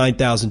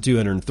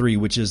 29,203,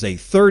 which is a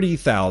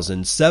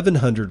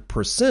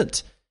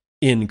 30,700%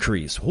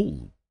 increase.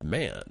 Ooh.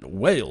 Man,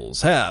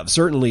 whales have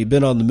certainly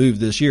been on the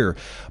move this year.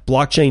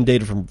 Blockchain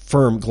data from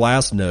firm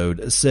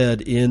Glassnode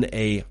said in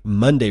a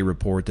Monday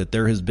report that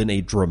there has been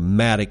a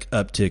dramatic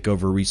uptick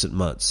over recent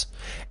months,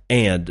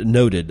 and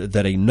noted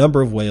that a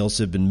number of whales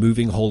have been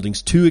moving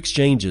holdings to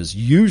exchanges,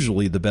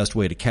 usually the best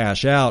way to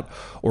cash out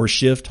or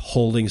shift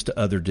holdings to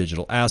other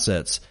digital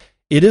assets.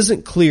 It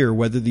isn't clear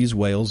whether these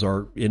whales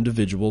are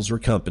individuals or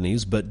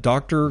companies, but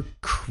Dr.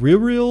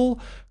 Kirill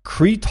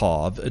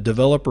Kretov, a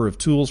developer of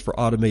tools for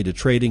automated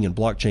trading and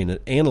blockchain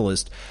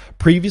analyst,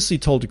 previously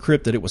told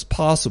Decrypt that it was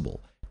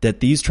possible that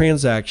these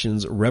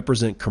transactions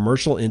represent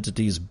commercial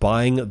entities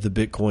buying the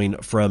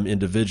Bitcoin from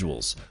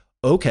individuals.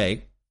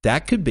 Okay,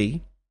 that could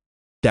be.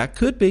 That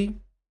could be.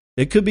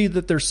 It could be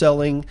that they're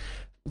selling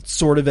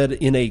sort of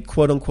in a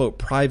quote-unquote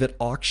private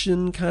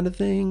auction kind of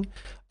thing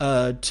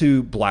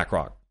to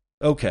BlackRock.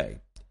 Okay.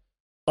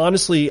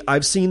 Honestly,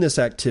 I've seen this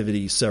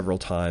activity several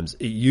times.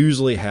 It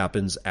usually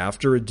happens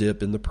after a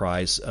dip in the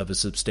price of a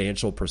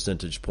substantial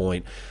percentage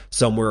point,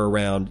 somewhere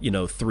around,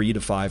 3 to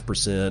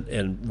 5%,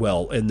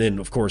 and then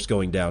of course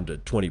going down to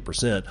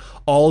 20%.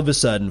 All of a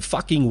sudden,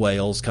 fucking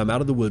whales come out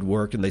of the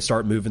woodwork and they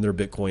start moving their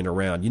Bitcoin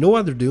around. You know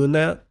why they're doing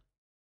that?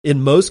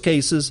 In most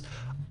cases,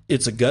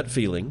 it's a gut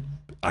feeling.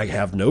 I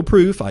have no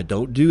proof. I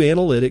don't do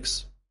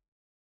analytics.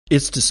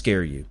 It's to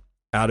scare you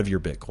out of your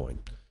Bitcoin.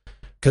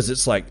 Because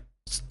it's like,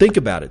 think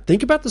about it.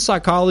 Think about the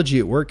psychology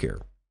at work here.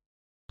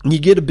 You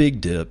get a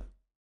big dip,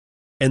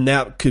 and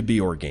that could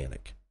be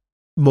organic.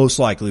 Most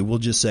likely, we'll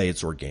just say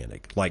it's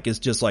organic. Like, it's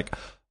just like,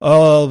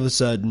 all of a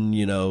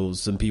sudden,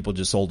 some people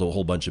just sold a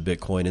whole bunch of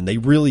Bitcoin, and they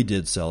really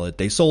did sell it.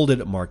 They sold it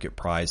at market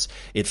price.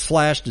 It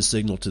flashed a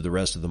signal to the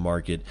rest of the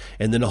market,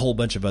 and then a whole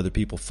bunch of other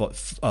people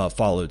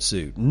followed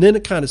suit. And then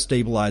it kind of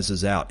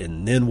stabilizes out.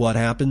 And then what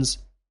happens?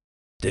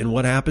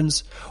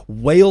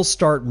 Whales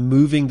start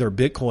moving their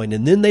Bitcoin,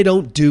 and then they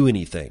don't do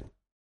anything.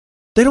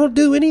 They don't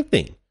do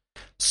anything.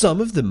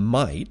 Some of them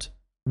might.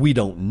 We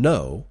don't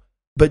know.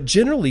 But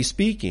generally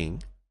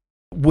speaking,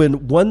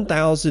 when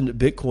 1,000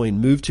 Bitcoin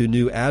move to a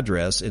new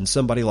address and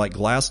somebody like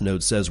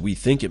Glassnode says we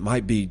think it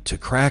might be to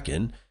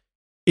Kraken,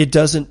 it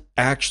doesn't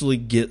actually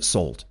get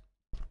sold.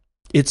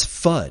 It's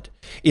FUD.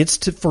 It's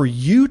for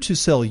you to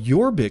sell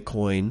your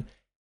Bitcoin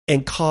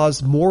and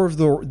cause more of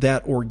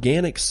that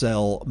organic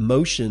sell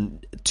motion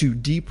to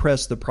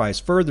depress the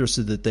price further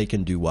so that they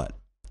can do what?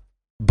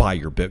 Buy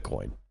your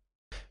Bitcoin.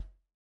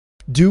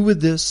 Do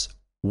with this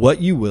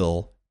what you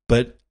will,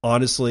 but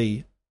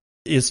honestly,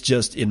 it's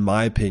just, in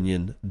my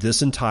opinion,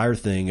 this entire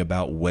thing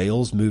about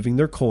whales moving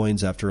their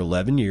coins after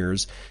 11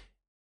 years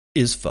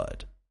is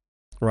FUD,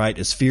 right?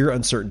 It's fear,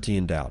 uncertainty,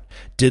 and doubt.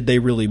 Did they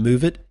really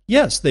move it?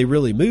 Yes, they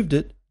really moved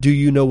it. Do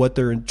you know what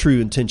their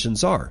true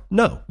intentions are?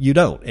 No, you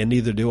don't, and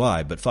neither do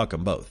I, but fuck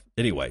them both.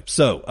 Anyway,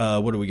 so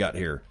what do we got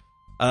here?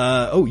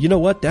 You know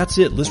what? That's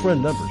it. Let's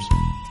run numbers.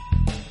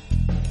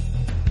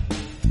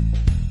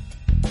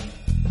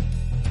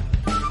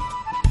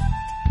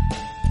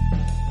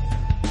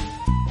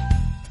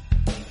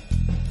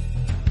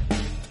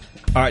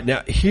 All right,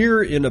 now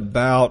here in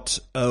about,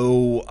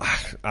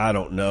 I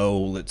don't know,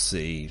 let's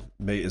see,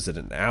 maybe, is it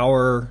an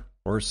hour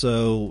or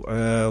so?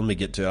 Let me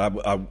get to it.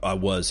 I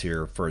was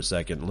here for a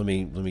second. Let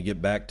me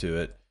get back to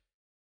it.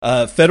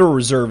 Federal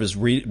Reserve is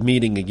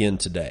meeting again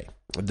today.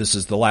 This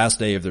is the last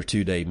day of their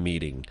 2-day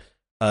meeting.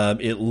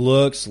 It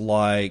looks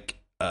like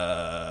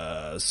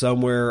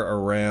somewhere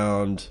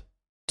around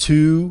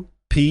 2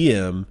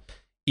 p.m.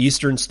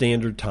 Eastern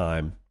Standard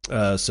Time.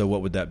 So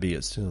what would that be?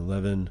 It's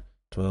 11,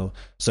 12.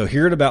 So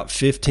here in about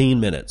 15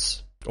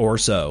 minutes or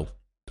so,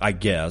 I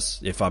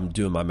guess, if I'm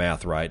doing my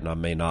math right, and I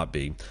may not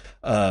be,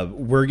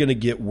 we're going to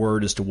get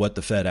word as to what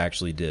the Fed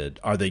actually did.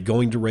 Are they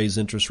going to raise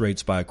interest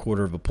rates by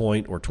 1/4 of a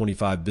point or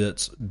 25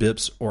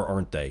 bips, or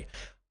aren't they?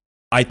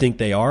 I think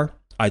they are.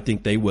 I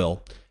think they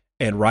will.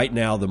 And right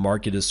now, the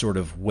market is sort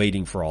of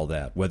waiting for all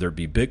that, whether it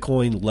be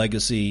Bitcoin,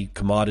 legacy,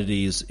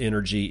 commodities,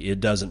 energy, it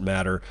doesn't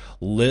matter.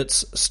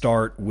 Let's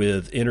start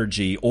with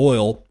energy.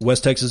 Oil,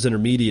 West Texas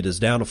Intermediate is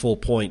down a full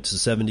point to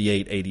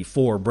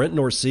 78.84. Brent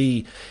North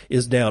Sea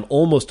is down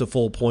almost a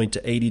full point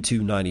to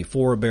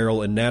 82.94 a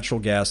barrel, and natural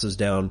gas is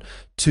down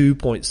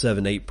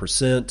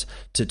 2.78%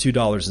 to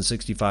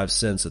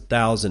 $2.65 a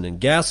thousand.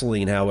 And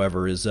gasoline,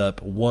 however, is up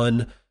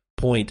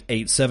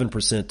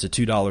 1.87% to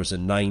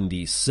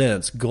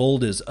 $2.90.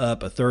 Gold is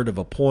up 1/3 of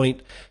a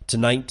point to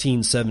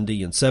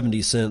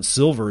 $19.70.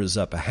 Silver is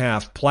up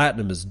 1/2.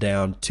 Platinum is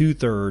down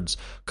 2/3.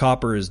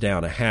 Copper is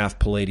down 1/2.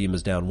 Palladium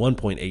is down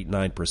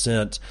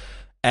 1.89%.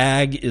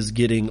 Ag is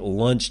getting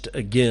lunched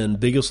again.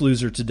 Biggest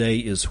loser today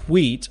is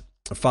wheat,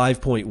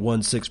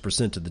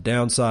 5.16% to the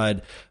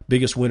downside.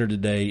 Biggest winner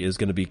today is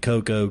going to be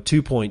cocoa,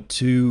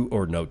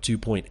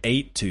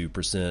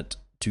 2.82%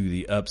 to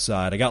the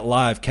upside. I got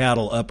live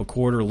cattle up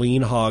 1/4,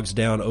 lean hogs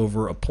down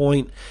over a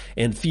point,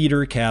 and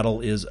feeder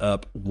cattle is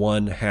up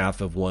 1/2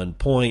 of 1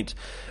 point.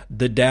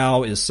 The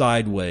Dow is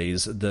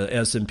sideways, the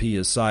S&P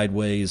is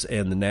sideways,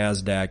 and the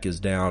NASDAQ is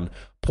down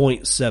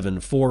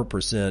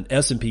 0.74%.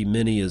 S&P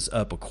Mini is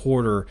up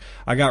 1/4.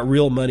 I got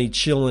real money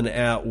chilling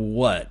at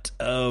what?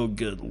 Oh,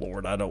 good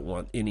Lord, I don't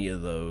want any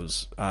of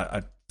those.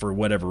 I for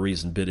whatever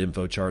reason,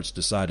 BitInfoCharts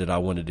decided I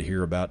wanted to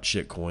hear about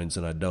shitcoins,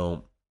 and I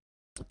don't.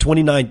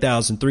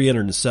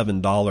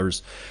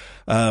 $29,307.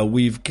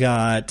 We've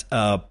got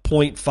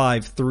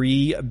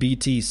 0.53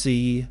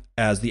 BTC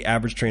as the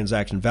average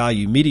transaction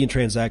value. Median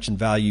transaction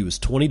value is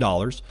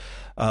 $20.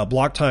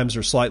 Block times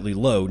are slightly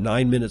low,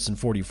 9 minutes and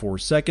 44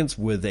 seconds,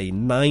 with a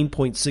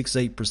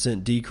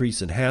 9.68%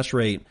 decrease in hash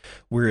rate.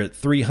 We're at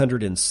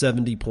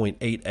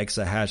 370.8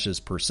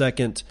 exahashes per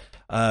second.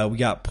 We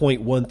got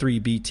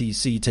 0.13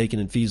 BTC taken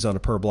in fees on a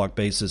per block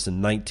basis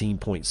and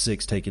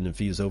 19.6 taken in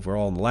fees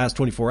overall in the last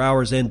 24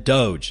 hours. And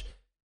Doge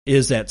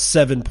is at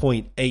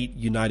 7.8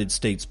 United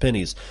States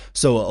pennies.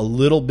 So a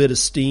little bit of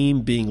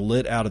steam being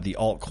lit out of the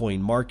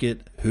altcoin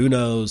market. Who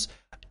knows?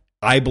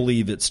 I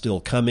believe it's still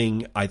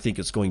coming. I think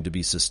it's going to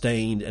be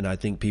sustained, and I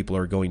think people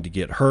are going to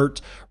get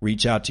hurt.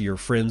 Reach out to your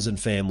friends and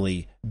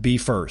family. Be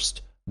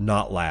first,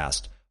 not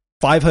last.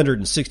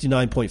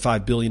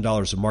 $569.5 billion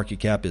of market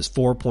cap is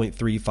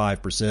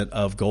 4.35%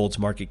 of gold's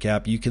market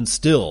cap. You can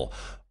still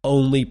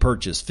only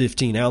purchase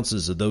 15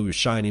 ounces of those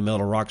shiny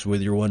metal rocks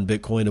with your one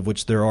Bitcoin, of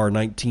which there are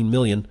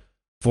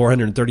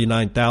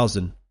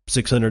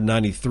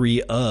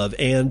 19,439,693 of,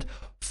 and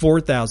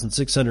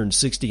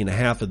 4,660 and a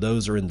half of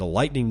those are in the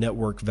Lightning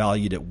Network,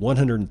 valued at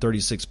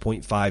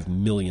 $136.5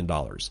 million.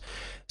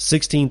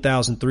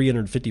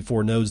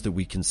 16,354 nodes that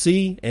we can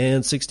see,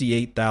 and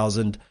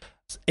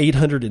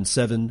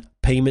 68,807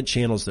 payment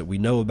channels that we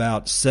know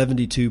about.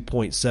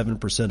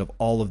 72.7% of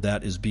all of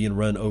that is being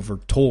run over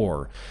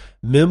Tor.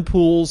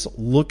 Mempools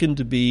looking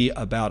to be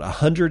about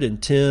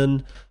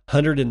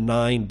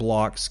 109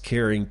 blocks,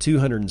 carrying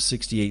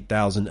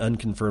 268,000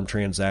 unconfirmed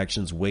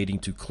transactions waiting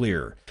to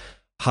clear.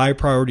 High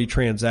priority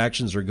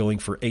transactions are going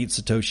for 8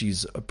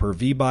 Satoshis per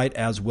VByte,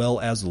 as well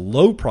as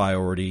low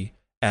priority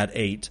at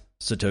 8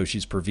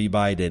 Satoshis per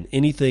VByte, and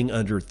anything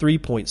under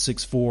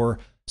 3.64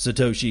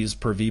 Satoshis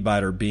per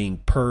VByte are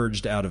being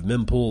purged out of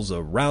mempools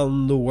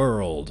around the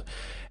world.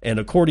 And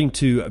according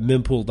to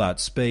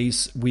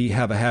mempool.space, we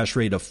have a hash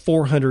rate of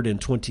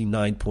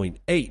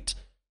 429.8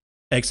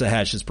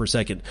 exahashes per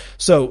second.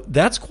 So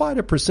that's quite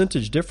a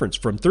percentage difference.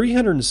 From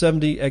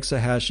 370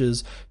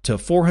 exahashes to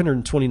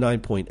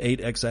 429.8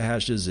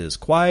 exahashes is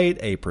quite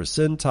a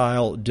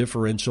percentile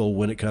differential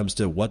when it comes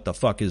to what the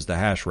fuck is the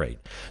hash rate.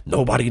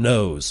 Nobody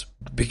knows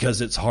because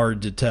it's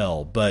hard to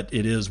tell, but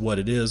it is what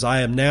it is.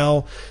 I am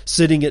now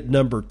sitting at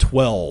number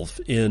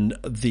 12 in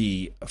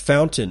the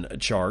fountain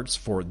charts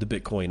for the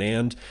Bitcoin.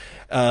 And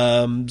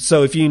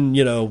so if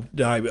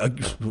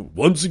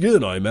once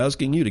again, I'm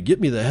asking you to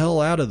get me the hell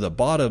out of the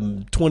bottom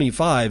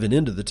 25 and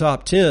into the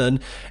top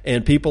 10,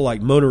 and people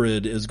like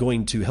Monorid is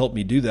going to help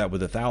me do that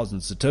with 1,000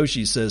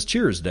 Satoshi. Says,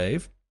 cheers,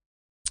 Dave.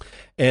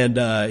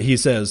 And he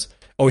says,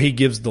 he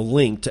gives the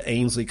link to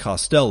Ainsley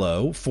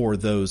Costello for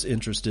those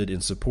interested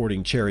in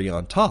supporting Cherry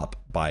on Top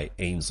by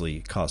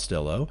Ainsley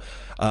Costello.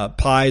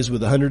 Pies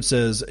with 100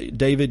 says,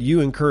 David, you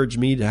encourage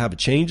me to have a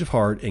change of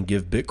heart and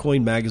give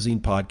Bitcoin Magazine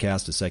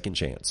podcast a second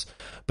chance.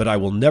 But I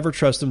will never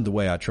trust them the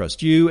way I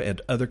trust you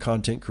and other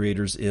content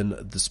creators in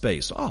the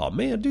space. Oh,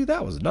 man, dude,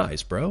 that was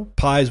nice, bro.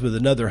 Pies with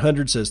another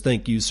 100 says,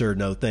 thank you, sir.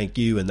 No, thank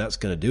you. And that's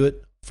going to do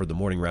it for the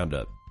morning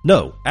roundup.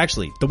 No,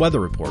 actually, the weather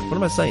report. What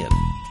am I saying?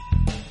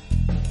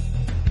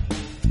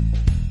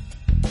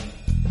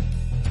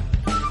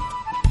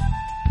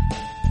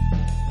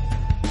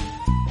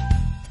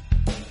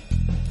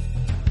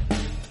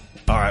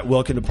 All right, right,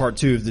 welcome to part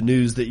 2 of the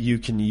news that you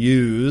can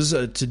use.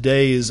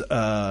 Today's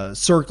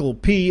Circle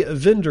P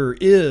vendor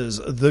is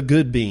the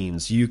Good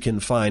Beans. You can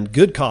find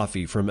good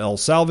coffee from El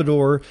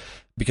Salvador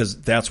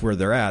because that's where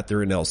they're at.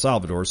 They're in El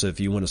Salvador. So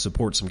if you want to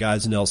support some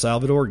guys in El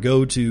Salvador,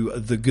 go to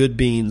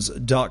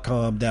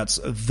thegoodbeans.com. That's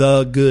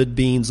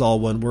thegoodbeans,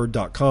 all one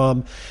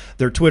word.com.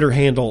 Their Twitter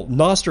handle,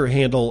 Noster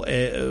handle,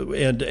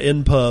 and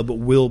NPub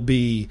will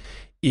be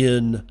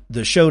in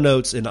the show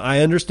notes. And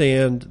I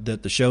understand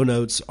that the show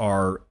notes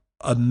are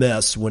a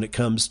mess when it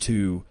comes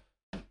to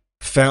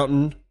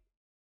Fountain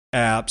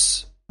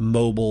apps,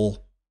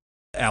 mobile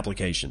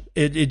application.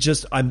 And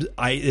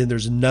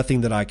there's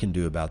nothing that I can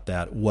do about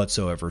that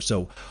whatsoever.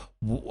 So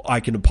I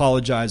can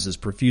apologize as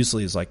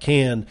profusely as I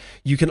can.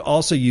 You can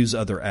also use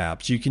other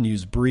apps. You can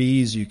use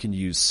Breeze. You can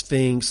use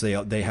Sphinx.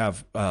 They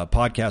have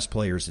podcast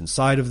players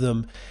inside of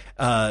them.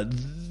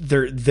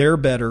 They're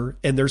better.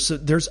 And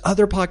there's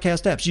other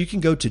podcast apps. You can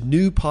go to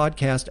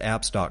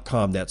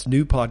newpodcastapps.com. That's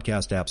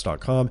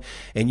newpodcastapps.com.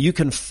 And you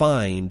can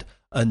find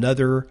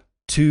another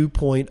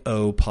 2.0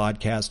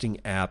 podcasting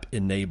app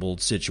enabled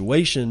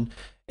situation.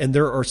 And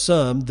there are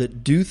some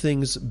that do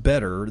things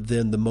better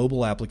than the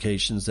mobile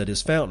applications that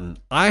is Fountain.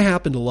 I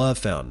happen to love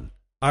Fountain.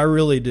 I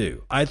really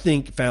do. I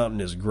think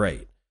Fountain is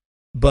great.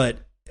 But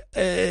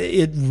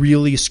it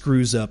really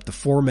screws up the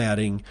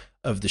formatting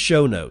of the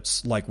show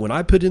notes. Like when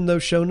I put in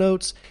those show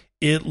notes,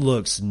 it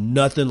looks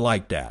nothing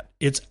like that.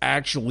 It's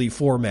actually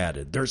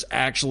formatted. There's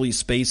actually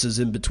spaces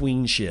in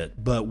between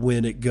shit. But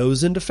when it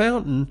goes into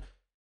Fountain,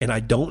 and I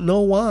don't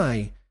know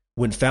why,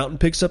 when Fountain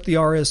picks up the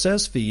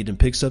RSS feed and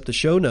picks up the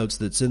show notes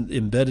that's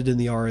embedded in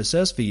the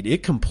RSS feed,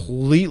 it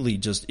completely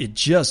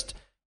just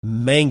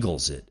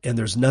mangles it. And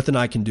there's nothing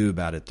I can do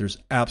about it. There's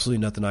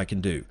absolutely nothing I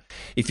can do.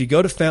 If you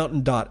go to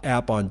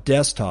fountain.app on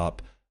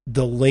desktop,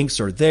 the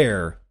links are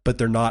there, but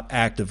they're not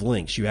active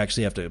links. You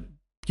actually have to,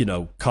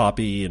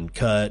 copy and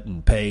cut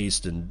and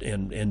paste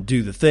and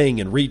do the thing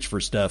and reach for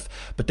stuff.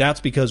 But that's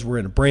because we're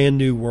in a brand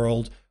new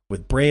world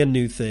with brand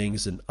new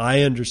things, and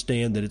I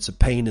understand that it's a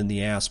pain in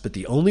the ass, but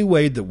the only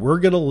way that we're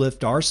going to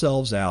lift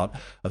ourselves out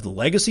of the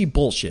legacy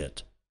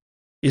bullshit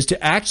is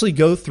to actually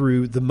go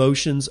through the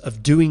motions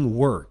of doing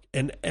work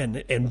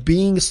and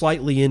being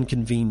slightly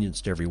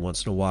inconvenienced every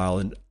once in a while.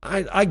 And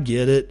I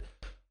get it,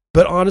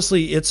 but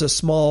honestly, it's a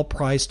small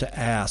price to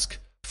ask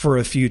for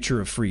a future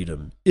of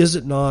freedom, is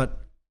it not?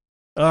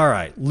 All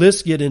right,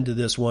 let's get into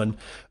this one.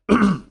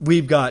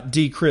 We've got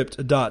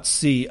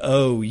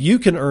decrypt.co. You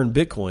can earn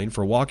Bitcoin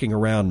for walking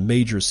around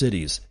major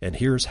cities, and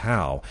here's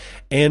how.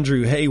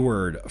 Andrew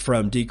Hayward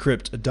from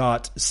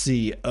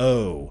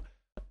decrypt.co.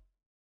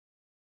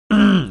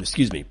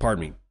 Excuse me,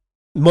 pardon me.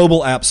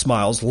 Mobile app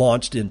Smiles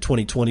launched in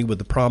 2020 with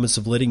the promise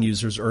of letting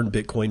users earn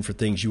Bitcoin for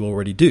things you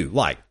already do,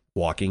 like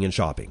walking and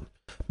shopping.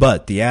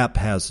 But the app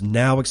has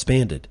now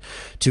expanded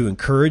to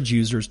encourage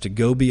users to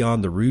go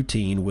beyond the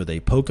routine with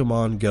a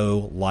Pokemon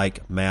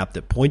Go-like map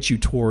that points you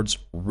towards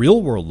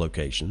real-world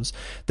locations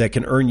that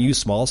can earn you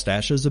small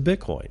stashes of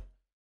Bitcoin.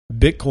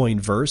 Bitcoin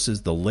Verse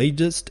is the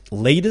latest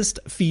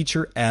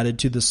feature added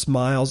to the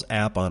Smiles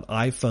app on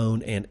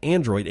iPhone and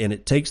Android, and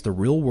it takes the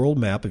real-world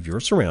map of your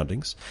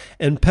surroundings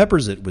and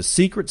peppers it with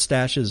secret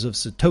stashes of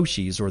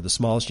Satoshis, or the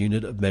smallest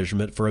unit of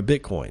measurement for a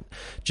Bitcoin.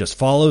 Just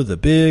follow the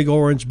big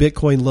orange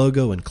Bitcoin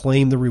logo and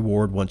claim the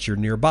reward once you're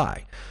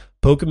nearby.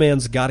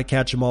 Pokemon's Gotta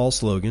Catch 'em All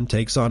slogan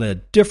takes on a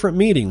different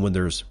meaning when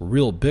there's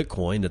real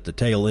Bitcoin at the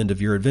tail end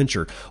of your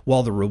adventure,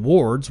 while the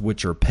rewards,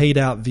 which are paid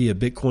out via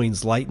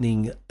Bitcoin's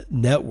Lightning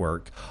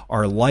Network,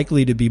 are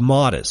likely to be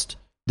modest.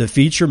 The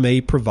feature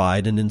may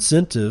provide an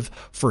incentive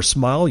for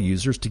Smile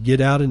users to get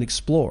out and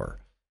explore.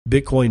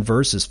 Bitcoin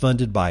Verse is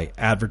funded by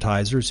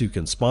advertisers who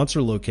can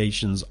sponsor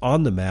locations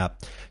on the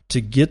map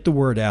to get the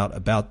word out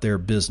about their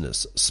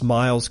business.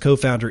 Smiles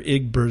co-founder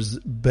Ig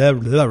Brzezewski,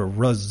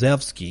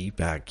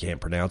 I can't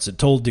pronounce it,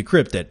 told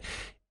Decrypt that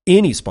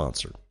any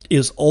sponsor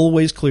is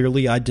always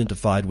clearly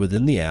identified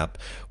within the app,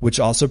 which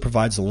also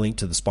provides a link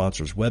to the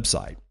sponsor's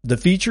website. The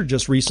feature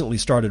just recently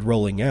started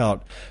rolling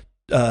out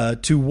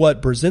to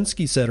what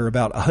Brzezinski said are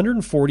about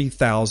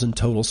 140,000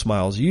 total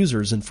Smiles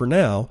users, and for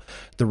now,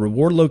 the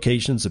reward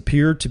locations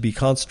appear to be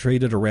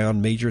concentrated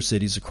around major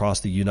cities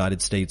across the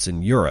United States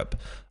and Europe.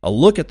 A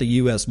look at the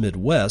U.S.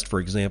 Midwest, for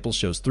example,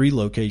 shows 3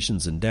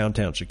 locations in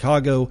downtown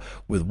Chicago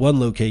with 1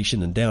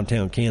 location in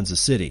downtown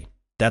Kansas City.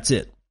 That's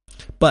it.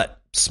 But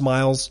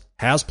Smiles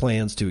has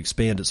plans to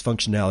expand its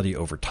functionality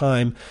over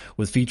time,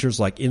 with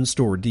features like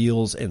in-store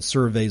deals and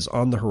surveys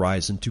on the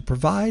horizon to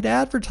provide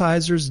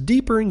advertisers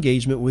deeper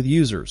engagement with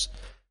users.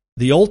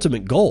 The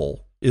ultimate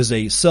goal is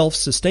a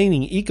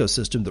self-sustaining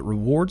ecosystem that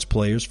rewards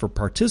players for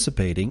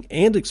participating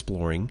and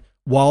exploring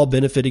while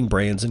benefiting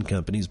brands and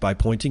companies by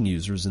pointing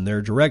users in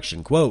their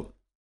direction. Quote,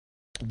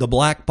 "The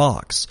black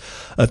box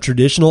of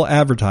traditional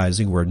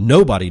advertising, where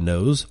nobody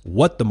knows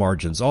what the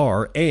margins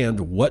are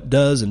and what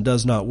does and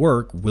does not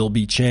work, will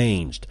be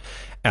changed.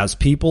 As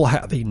people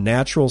have a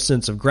natural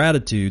sense of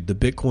gratitude, the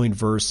Bitcoin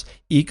Verse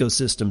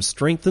ecosystem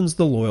strengthens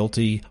the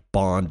loyalty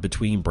bond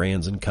between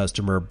brands and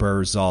customer,"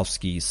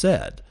 Berzovsky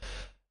said.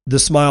 The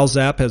Smiles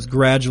app has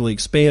gradually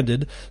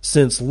expanded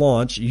since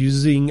launch,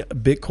 using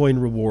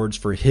Bitcoin rewards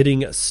for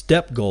hitting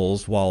step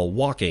goals while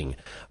walking,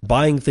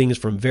 buying things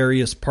from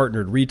various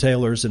partnered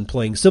retailers, and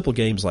playing simple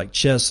games like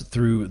chess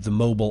through the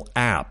mobile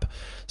app.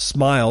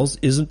 Smiles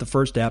isn't the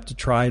first app to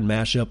try and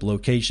mash up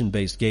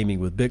location-based gaming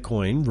with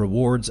Bitcoin.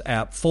 Rewards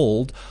app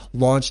Fold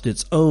launched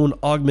its own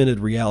augmented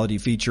reality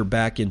feature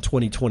back in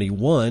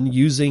 2021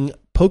 using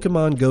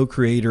Pokemon Go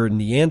creator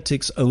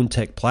Niantic's own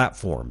tech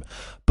platform.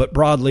 But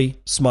broadly,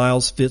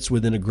 Smiles fits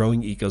within a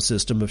growing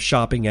ecosystem of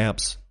shopping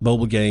apps,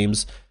 mobile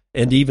games,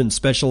 and even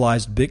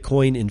specialized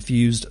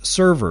Bitcoin-infused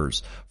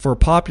servers for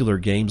popular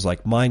games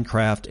like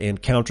Minecraft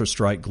and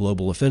Counter-Strike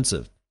Global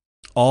Offensive,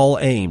 all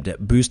aimed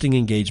at boosting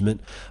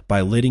engagement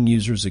by letting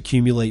users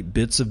accumulate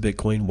bits of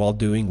Bitcoin while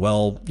doing,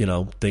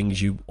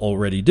 things you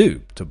already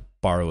do, to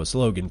borrow a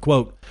slogan.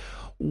 Quote,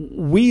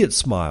 "We at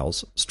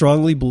Smiles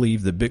strongly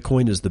believe that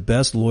Bitcoin is the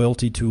best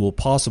loyalty tool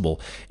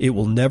possible. It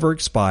will never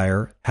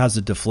expire, has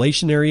a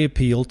deflationary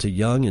appeal to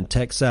young and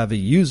tech-savvy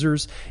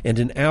users, and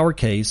in our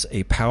case,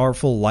 a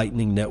powerful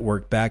Lightning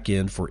Network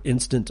backend for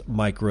instant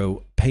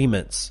micro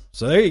payments."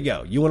 So there you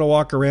go. You want to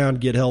walk around,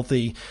 get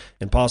healthy,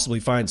 and possibly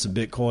find some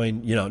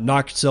Bitcoin,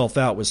 knock yourself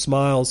out with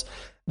Smiles.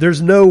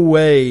 There's no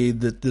way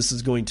that this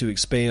is going to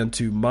expand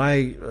to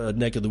my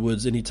neck of the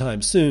woods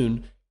anytime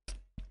soon,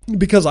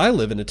 because I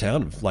live in a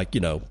town of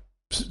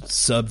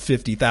sub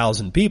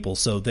 50,000 people.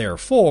 So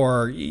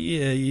therefore,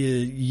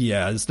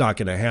 yeah, it's not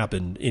going to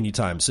happen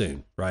anytime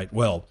soon, right?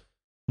 Well,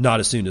 not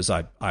as soon as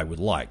I would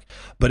like.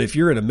 But if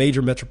you're in a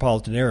major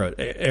metropolitan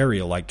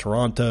area like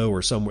Toronto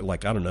or somewhere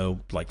like, I don't know,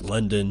 like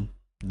London,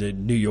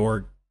 New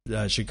York,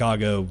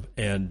 Chicago,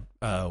 and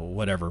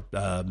whatever,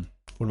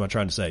 what am I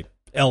trying to say?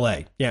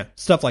 LA. Yeah,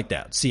 stuff like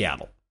that.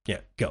 Seattle. Yeah,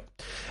 go.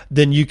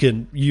 Then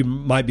you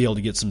might be able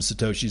to get some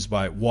Satoshis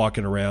by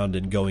walking around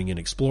and going and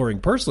exploring.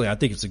 Personally, I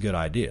think it's a good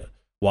idea.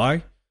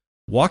 Why?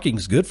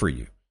 Walking's good for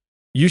you.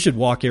 You should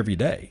walk every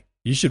day.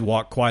 You should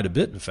walk quite a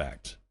bit, in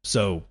fact.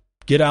 So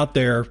get out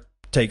there,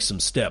 take some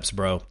steps,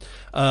 bro.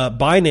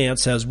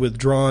 Binance has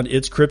withdrawn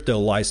its crypto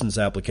license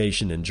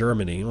application in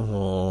Germany.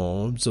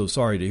 Oh, I'm so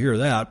sorry to hear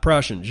that.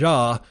 Prashant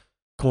Jha,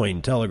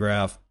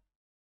 Cointelegraph.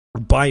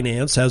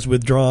 Binance has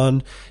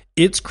withdrawn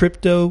its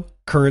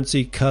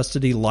cryptocurrency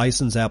custody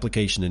license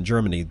application in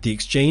Germany. The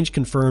exchange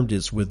confirmed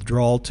its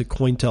withdrawal to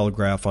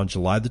Cointelegraph on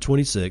July the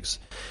 26th,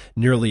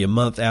 nearly a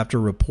month after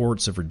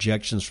reports of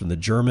rejections from the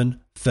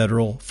German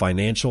Federal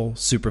Financial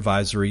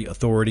Supervisory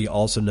Authority,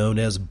 also known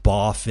as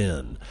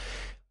BaFin.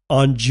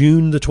 On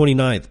June the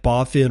 29th,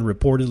 BaFin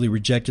reportedly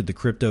rejected the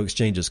crypto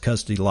exchange's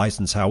custody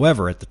license.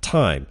 However, at the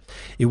time,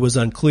 it was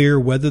unclear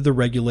whether the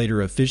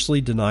regulator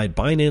officially denied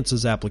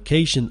Binance's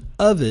application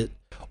of it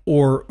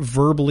or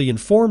verbally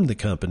informed the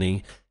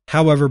company.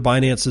 However,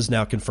 Binance has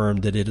now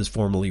confirmed that it has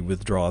formally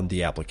withdrawn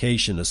the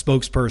application. A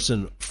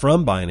spokesperson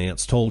from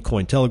Binance told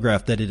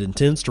Cointelegraph that it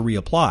intends to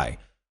reapply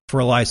for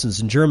a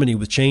license in Germany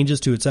with changes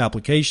to its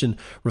application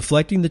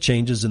reflecting the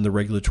changes in the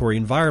regulatory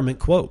environment.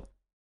 Quote,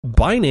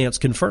 Binance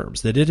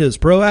confirms that it has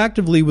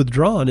proactively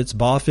withdrawn its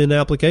BaFin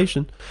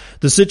application.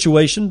 The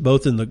situation,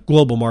 both in the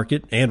global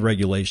market and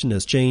regulation,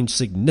 has changed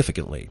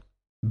significantly.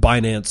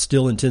 Binance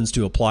still intends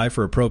to apply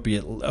for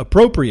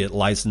appropriate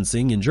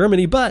licensing in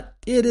Germany, but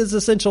it is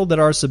essential that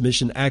our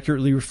submission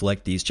accurately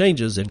reflect these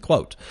changes, end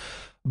quote.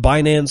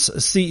 Binance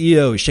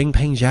CEO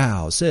Changpeng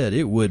Zhao said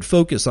it would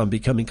focus on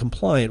becoming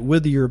compliant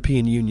with the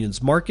European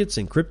Union's markets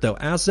and crypto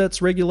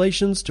assets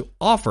regulations to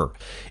offer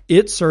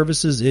its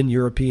services in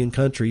European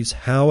countries.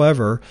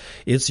 However,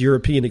 its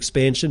European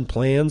expansion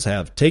plans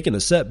have taken a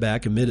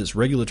setback amid its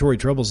regulatory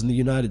troubles in the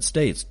United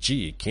States.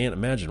 Gee, can't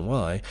imagine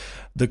why.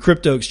 The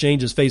crypto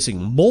exchange is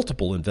facing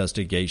multiple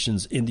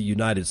investigations in the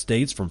United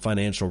States from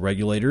financial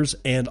regulators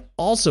and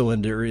also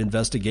under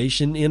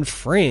investigation in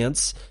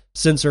France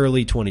since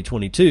early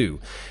 2022.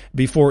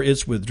 Before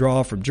its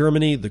withdrawal from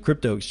Germany, the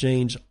crypto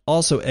exchange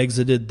also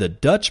exited the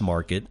Dutch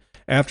market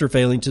after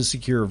failing to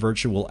secure a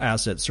virtual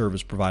asset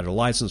service provider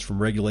license from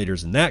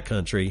regulators in that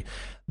country.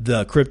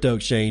 The crypto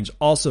exchange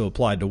also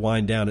applied to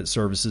wind down its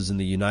services in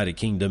the United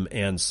Kingdom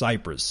and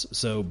Cyprus.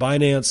 So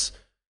Binance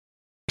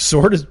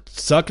sort of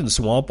sucking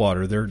swamp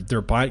water.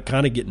 They're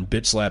kind of getting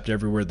bitch slapped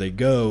everywhere they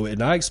go,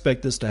 and I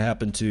expect this to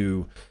happen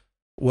to,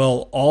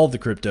 well, all the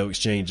crypto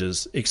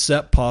exchanges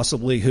except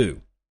possibly who?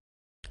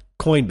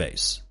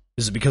 Coinbase.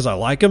 Is it because I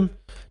like them?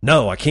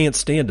 No, I can't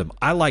stand them.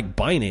 I like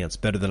Binance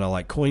better than I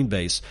like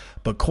Coinbase,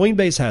 but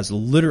Coinbase has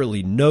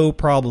literally no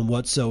problem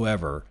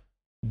whatsoever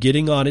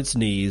getting on its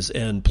knees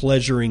and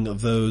pleasuring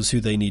those who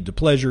they need to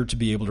pleasure to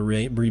be able to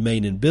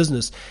remain in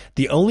business.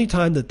 The only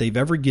time that they've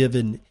ever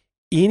given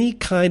any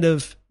kind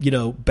of,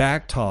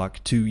 back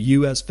talk to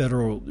U.S.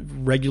 federal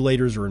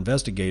regulators or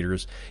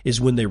investigators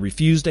is when they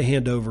refused to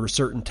hand over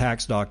certain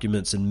tax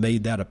documents and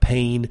made that a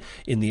pain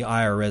in the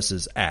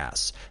IRS's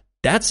ass.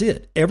 That's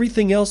it.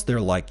 Everything else,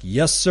 they're like,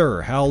 yes,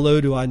 sir. How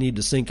low do I need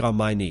to sink on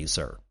my knees,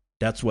 sir?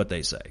 That's what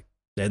they say.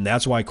 And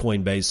that's why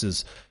Coinbase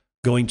is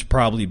going to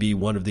probably be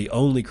one of the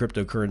only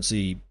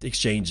cryptocurrency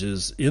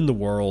exchanges in the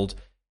world.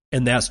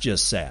 And that's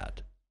just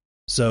sad.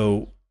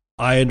 So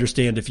I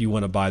understand if you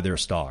want to buy their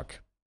stock,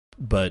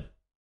 but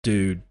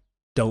dude,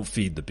 don't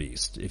feed the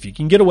beast. If you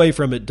can get away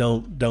from it,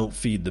 don't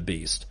feed the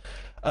beast.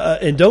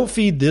 And don't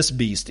feed this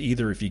beast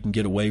either if you can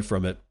get away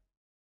from it.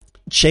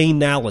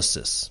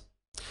 Chainalysis.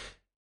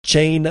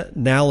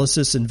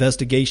 Chainalysis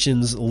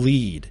Investigations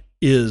lead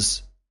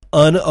is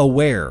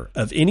unaware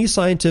of any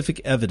scientific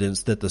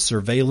evidence that the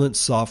surveillance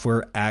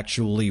software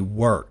actually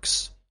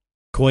works.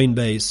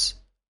 Coinbase,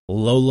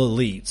 Lola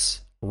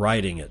Leitz,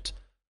 writing it.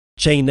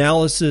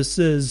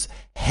 Chainalysis's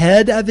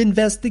head of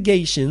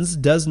investigations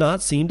does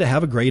not seem to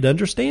have a great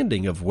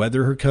understanding of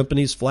whether her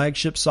company's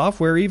flagship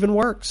software even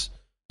works.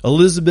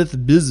 Elizabeth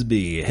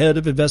Bisbee, head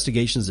of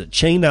investigations at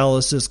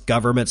Chainalysis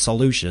Government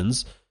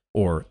Solutions,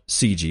 or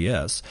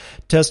CGS,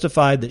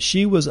 testified that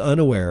she was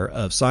unaware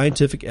of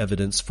scientific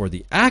evidence for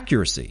the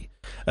accuracy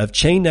of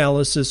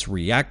Chainalysis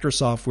reactor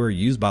software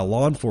used by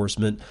law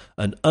enforcement.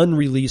 An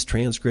unreleased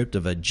transcript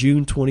of a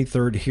June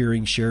 23rd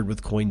hearing shared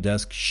with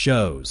CoinDesk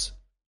shows.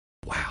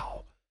 Wow.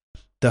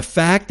 The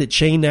fact that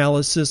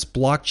Chainalysis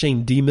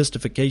blockchain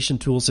demystification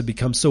tools have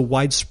become so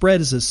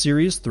widespread is a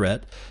serious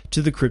threat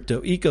to the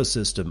crypto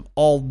ecosystem.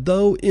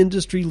 Although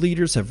industry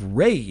leaders have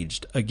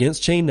raged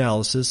against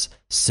Chainalysis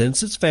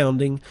since its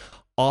founding,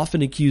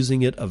 often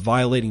accusing it of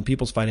violating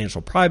people's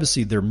financial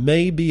privacy, there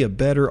may be a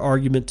better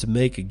argument to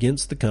make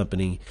against the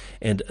company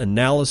and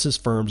analysis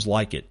firms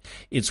like it.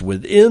 It's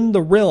within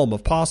the realm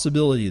of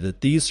possibility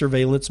that these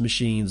surveillance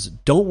machines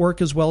don't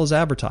work as well as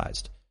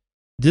advertised.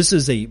 This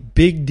is a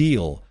big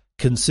deal,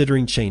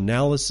 considering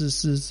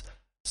Chainalysis's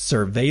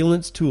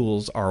surveillance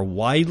tools are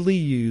widely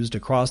used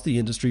across the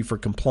industry for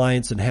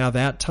compliance and have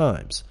at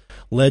times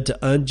led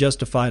to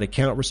unjustified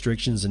account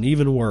restrictions and,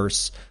 even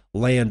worse,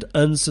 land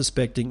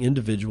unsuspecting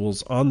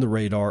individuals on the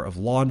radar of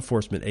law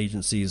enforcement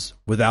agencies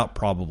without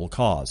probable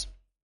cause.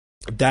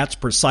 That's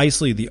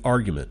precisely the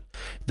argument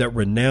that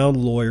renowned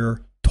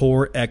lawyer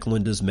Tor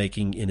Eklund is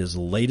making in his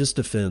latest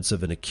defense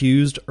of an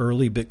accused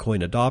early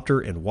Bitcoin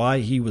adopter and why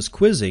he was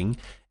quizzing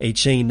a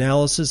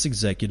Chainalysis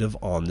executive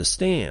on the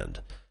stand.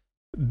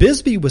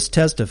 Bisbee was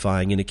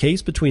testifying in a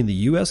case between the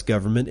U.S.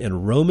 government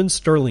and Roman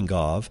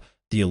Sterlingov,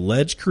 the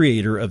alleged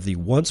creator of the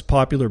once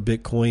popular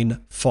Bitcoin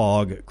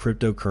fog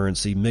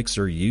cryptocurrency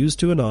mixer used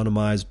to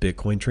anonymize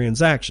Bitcoin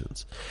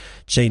transactions.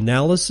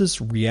 Chainalysis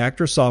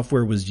reactor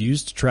software was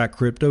used to track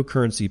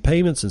cryptocurrency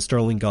payments in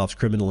Sterlingov's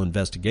criminal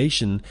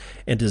investigation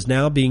and is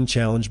now being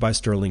challenged by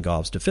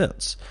Sterlingov's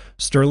defense.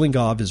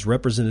 Sterlingov is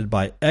represented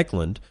by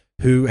Eklund,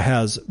 who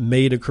has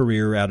made a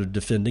career out of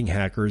defending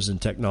hackers and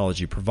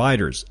technology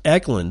providers.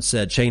 Eklund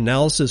said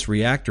Chainalysis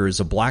Reactor is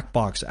a black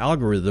box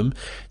algorithm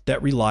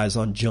that relies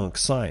on junk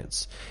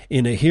science.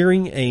 In a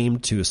hearing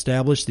aimed to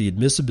establish the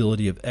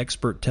admissibility of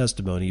expert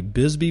testimony,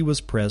 Bisbee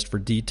was pressed for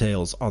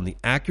details on the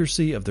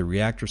accuracy of the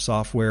reactor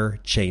software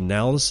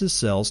Chainalysis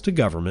sells to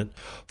government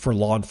for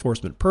law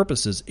enforcement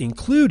purposes,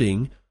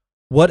 including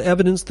what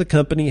evidence the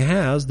company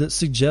has that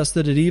suggests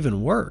that it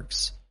even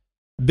works.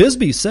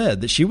 Bisbee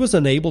said that she was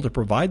unable to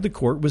provide the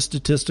court with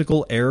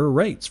statistical error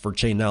rates for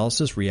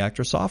Chainalysis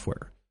reactor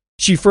software.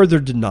 She further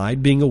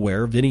denied being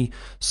aware of any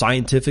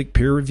scientific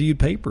peer-reviewed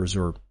papers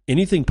or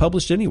anything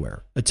published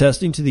anywhere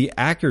attesting to the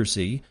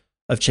accuracy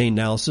of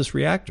Chainalysis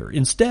reactor.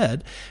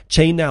 Instead,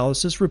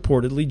 Chainalysis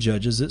reportedly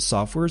judges its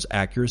software's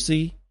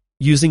accuracy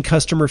using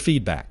customer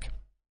feedback.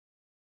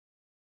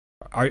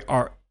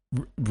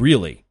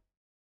 Really?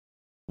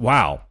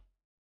 Wow.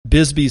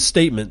 Bisbee's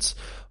statements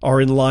are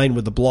in line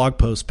with the blog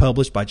post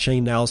published by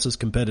Chainalysis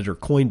competitor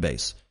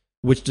Coinbase,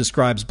 which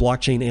describes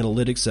blockchain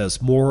analytics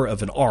as more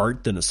of an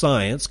art than a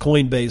science.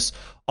 Coinbase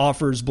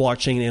offers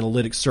blockchain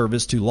analytics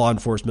service to law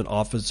enforcement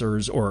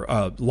officers or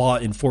law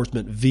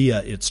enforcement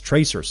via its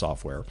tracer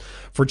software.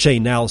 For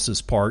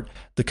Chainalysis' part,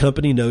 the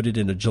company noted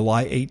in a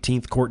July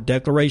 18th court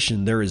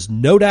declaration there is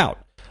no doubt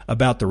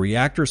about the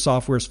reactor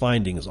software's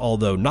findings.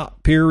 Although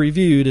not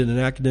peer-reviewed in an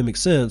academic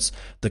sense,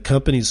 the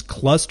company's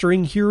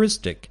clustering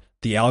heuristic,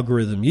 the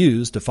algorithm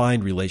used to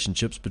find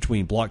relationships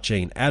between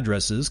blockchain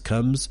addresses,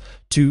 comes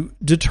to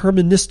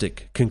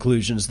deterministic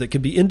conclusions that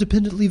can be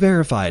independently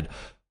verified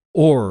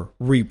or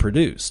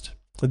reproduced.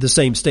 The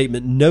same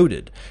statement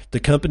noted the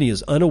company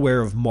is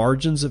unaware of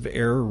margins of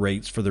error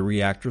rates for the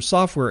reactor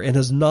software and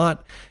has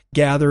not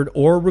gathered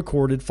or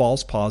recorded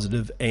false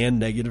positive and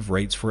negative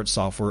rates for its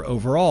software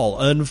overall.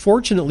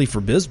 Unfortunately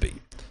for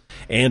Bisbee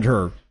and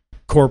her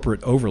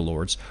corporate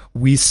overlords,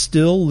 we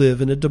still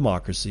live in a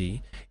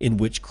democracy in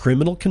which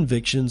criminal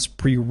convictions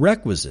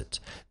prerequisite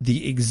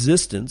the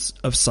existence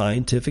of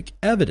scientific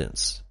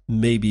evidence.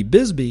 Maybe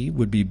Bisbee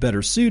would be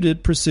better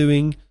suited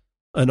pursuing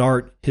an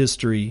art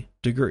history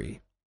degree.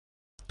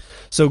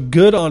 So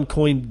good on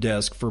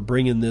CoinDesk for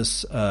bringing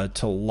this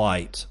to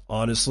light.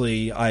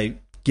 Honestly, I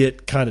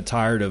get kind of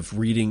tired of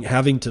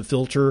having to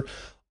filter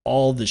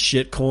all the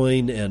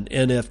shitcoin and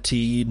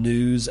NFT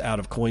news out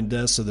of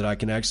CoinDesk so that I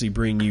can actually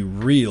bring you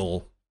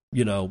real,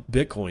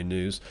 Bitcoin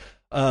news.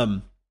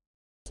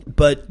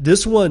 But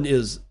this one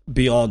is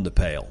beyond the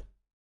pale.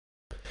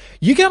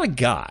 You got a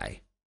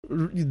guy,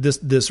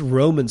 this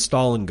Roman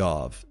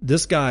Sterlingov.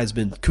 This guy's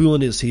been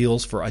cooling his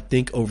heels for, I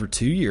think, over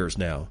 2 years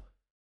now.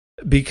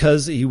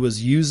 because he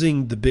was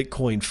using the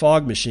Bitcoin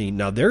fog machine.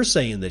 Now they're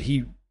saying that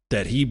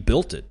he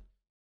built it.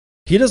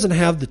 He doesn't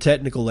have the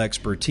technical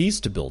expertise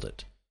to build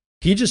it.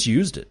 He just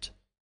used it.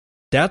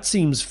 That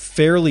seems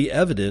fairly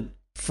evident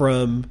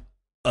from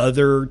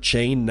other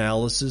chain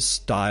analysis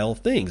style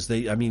things.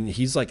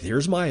 He's like,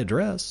 here's my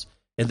address.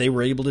 And they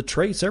were able to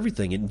trace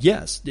everything. And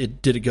yes,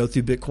 did it go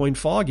through Bitcoin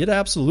fog? It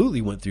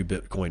absolutely went through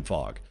Bitcoin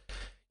fog.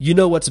 You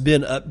know what's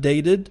been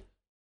updated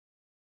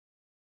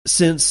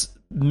since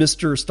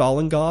Mr.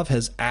 Stalingov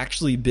has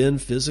actually been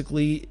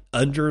physically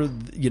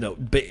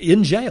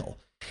in jail?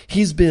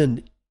 He's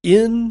been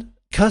in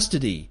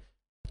custody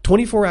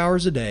 24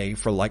 hours a day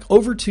for like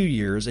over 2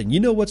 years. And you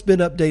know what's been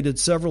updated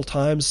several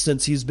times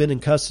since he's been in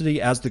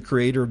custody as the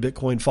creator of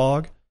Bitcoin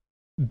fog?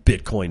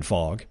 Bitcoin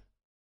fog.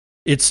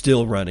 It's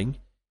still running.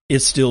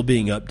 It's still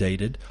being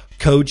updated.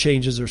 Code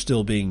changes are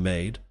still being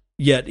made.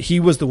 Yet he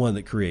was the one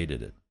that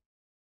created it.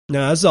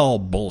 Now, that's all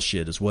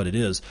bullshit is what it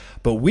is.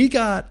 But we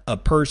got a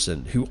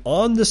person who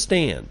on the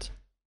stand,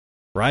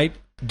 right,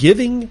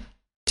 giving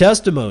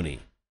testimony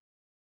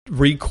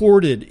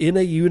recorded in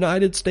a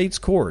United States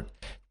court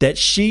that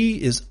she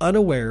is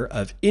unaware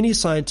of any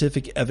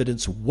scientific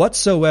evidence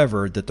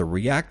whatsoever that the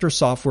reactor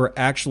software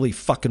actually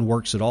fucking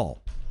works at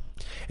all.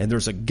 And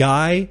there's a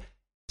guy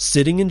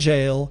sitting in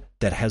jail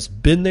that has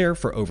been there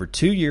for over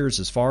 2 years,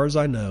 as far as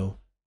I know,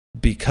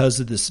 because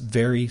of this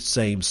very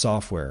same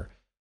software.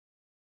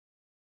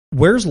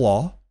 Where's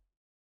law?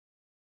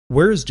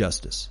 Where is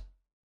justice?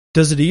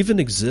 Does it even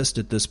exist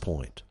at this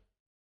point?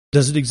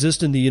 Does it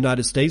exist in the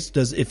United States?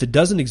 If it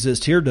doesn't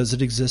exist here, does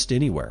it exist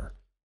anywhere?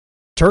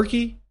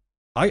 Turkey?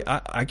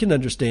 I can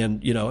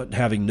understand,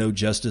 having no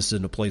justice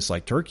in a place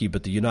like Turkey,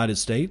 but the United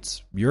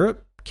States,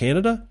 Europe,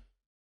 Canada,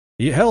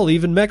 hell,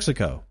 even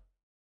Mexico.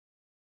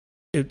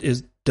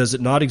 Does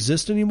it not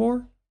exist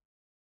anymore?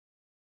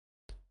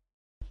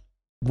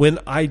 When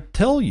I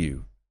tell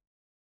you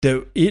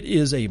that it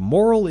is a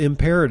moral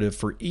imperative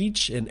for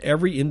each and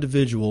every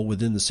individual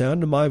within the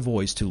sound of my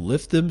voice to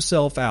lift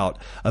themselves out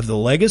of the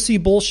legacy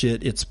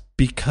bullshit, it's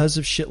because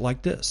of shit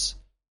like this.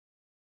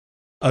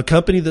 A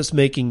company that's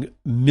making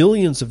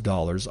millions of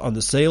dollars on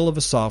the sale of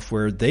a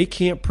software they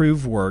can't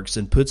prove works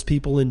and puts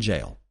people in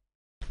jail.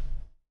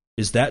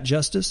 Is that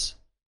justice?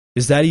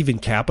 Is that even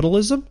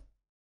capitalism?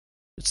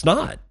 It's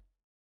not.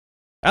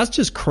 That's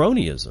just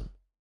cronyism.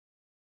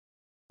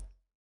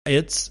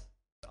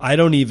 I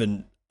don't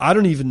even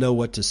know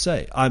what to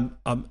say. I'm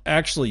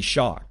actually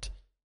shocked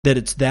that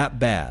it's that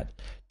bad,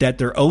 that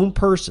their own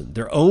person,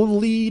 their own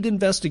lead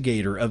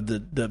investigator of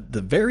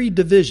the very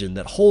division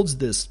that holds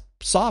this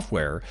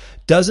software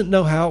doesn't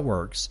know how it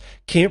works,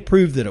 can't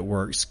prove that it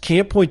works,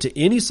 can't point to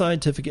any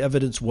scientific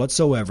evidence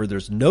whatsoever.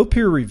 There's no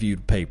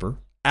peer-reviewed paper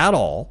at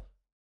all.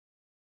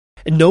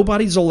 And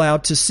nobody's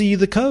allowed to see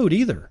the code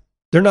either.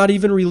 They're not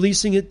even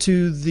releasing it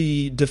to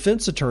the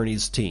defense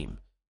attorney's team.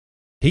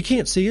 He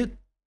can't see it.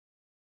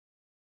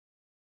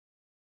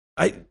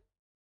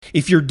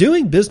 If you're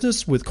doing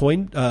business with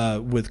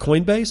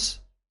Coinbase,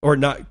 or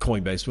not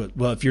Coinbase,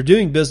 well, if you're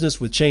doing business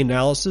with chain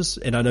analysis,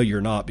 and I know you're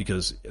not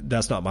because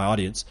that's not my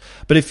audience,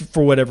 but if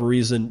for whatever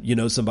reason you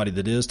know somebody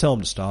that is, tell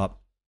them to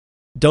stop.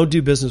 Don't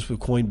do business with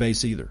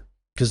Coinbase either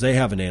because they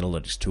have an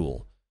analytics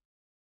tool.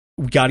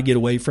 We got to get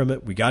away from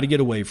it. We got to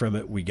get away from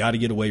it. We got to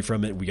get away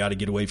from it. We got to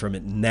get away from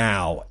it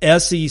now.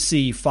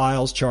 SEC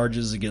files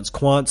charges against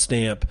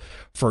QuantStamp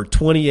for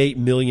 $28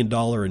 million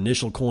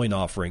initial coin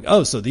offering.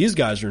 Oh, so these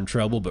guys are in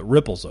trouble, but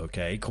Ripple's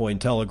okay.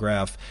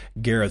 Cointelegraph,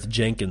 Gareth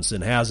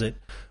Jenkinson has it.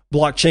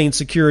 Blockchain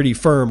security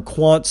firm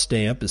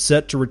QuantStamp is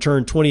set to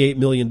return $28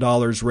 million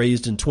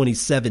raised in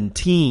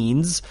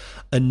 2017's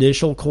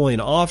initial coin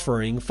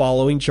offering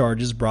following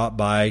charges brought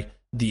by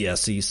the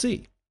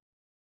SEC.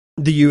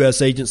 The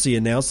U.S. agency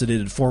announced that it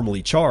had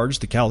formally charged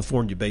the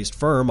California-based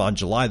firm on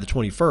July the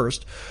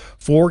 21st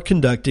for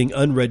conducting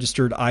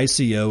unregistered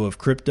ICO of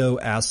crypto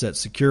asset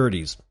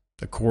securities.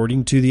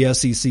 According to the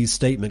SEC's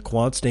statement,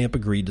 QuantStamp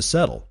agreed to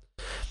settle.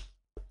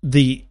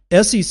 The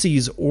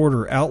SEC's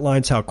order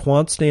outlines how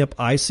QuantStamp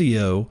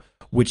ICO,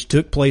 which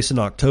took place in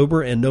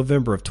October and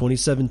November of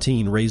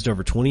 2017, raised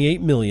over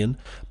 $28 million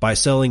by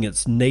selling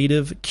its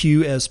native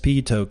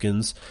QSP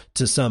tokens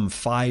to some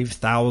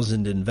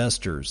 5,000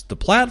 investors. The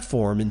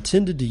platform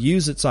intended to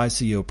use its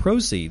ICO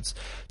proceeds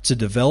to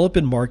develop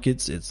and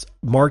market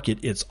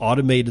its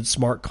automated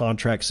smart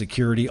contract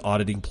security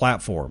auditing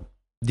platform.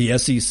 The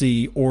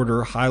SEC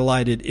order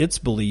highlighted its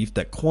belief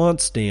that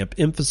QuantStamp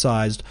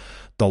emphasized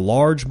the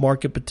large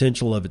market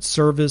potential of its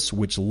service,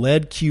 which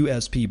led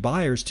QSP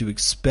buyers to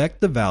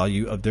expect the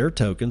value of their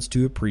tokens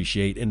to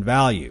appreciate in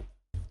value.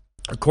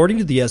 According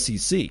to the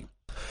SEC,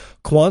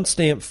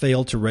 QuantStamp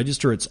failed to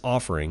register its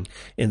offering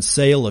and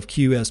sale of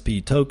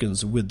QSP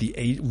tokens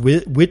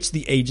which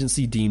the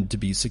agency deemed to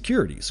be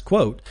securities.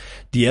 Quote,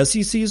 the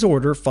SEC's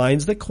order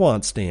finds that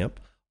QuantStamp,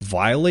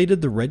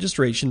 violated the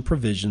registration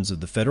provisions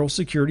of the federal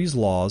securities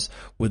laws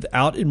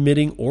without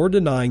admitting or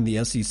denying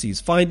the SEC's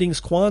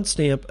findings,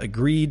 QuantStamp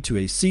agreed to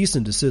a cease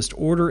and desist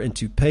order and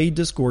to pay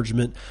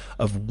disgorgement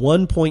of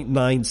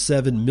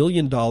 $1.97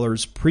 million,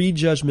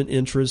 prejudgment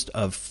interest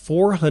of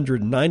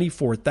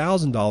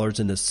 $494,000,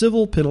 and a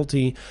civil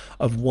penalty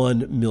of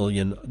 $1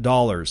 million.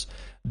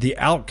 The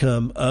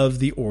outcome of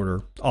the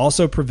order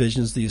also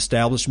provisions the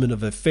establishment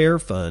of a fair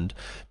fund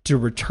to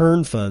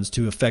return funds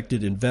to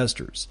affected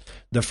investors.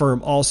 The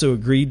firm also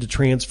agreed to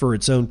transfer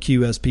its own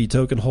QSP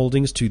token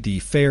holdings to the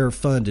Fair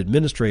Fund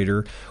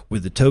Administrator,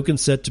 with the token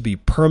set to be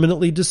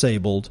permanently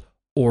disabled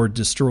or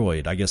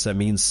destroyed. I guess that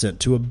means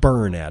sent to a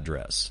burn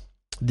address.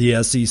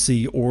 The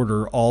SEC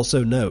order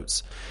also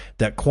notes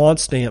that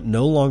QuantStamp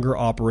no longer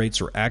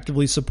operates or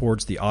actively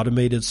supports the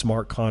automated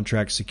smart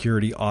contract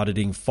security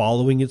auditing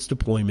following its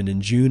deployment in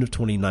June of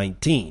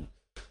 2019.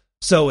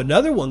 So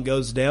another one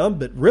goes down,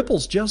 but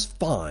Ripple's just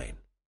fine.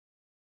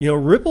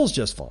 Ripple's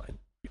just fine.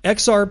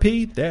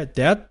 XRP,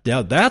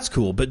 that's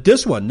cool, but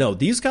this one, no,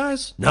 these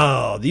guys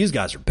are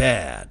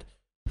bad.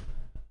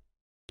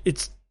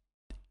 It's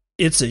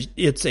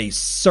a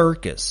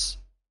circus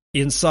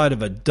inside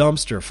of a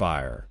dumpster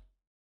fire.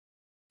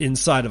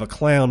 Inside of a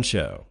clown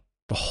show.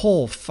 The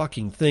whole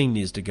fucking thing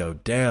needs to go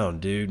down,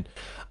 dude.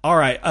 All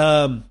right.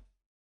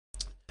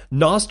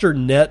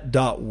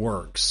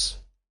 Nosternet.works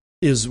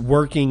is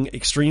working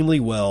extremely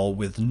well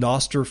with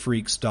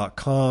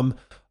Nosterfreaks.com,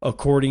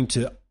 according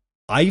to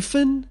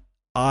Iefan,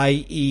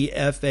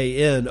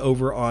 IEFAN,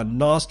 over on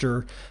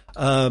Noster.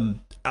 I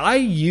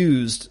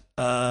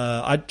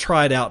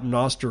tried out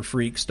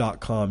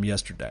Nosterfreaks.com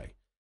yesterday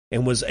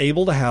and was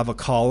able to have a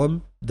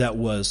column that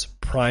was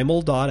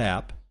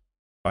primal.app.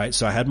 All right,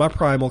 so I had my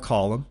primal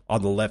column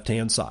on the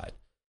left-hand side.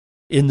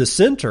 In the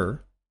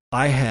center,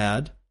 I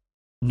had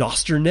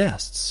Noster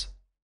Nests.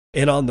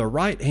 And on the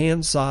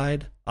right-hand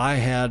side, I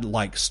had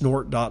like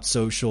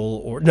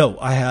snort.social,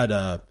 I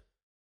had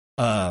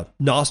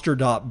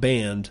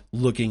Noster.band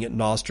looking at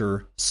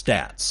Noster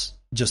stats,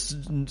 just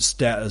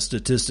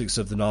statistics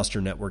of the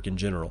Noster network in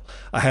general.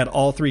 I had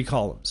all three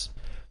columns.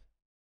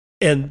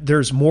 And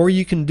there's more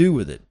you can do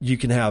with it. You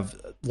can have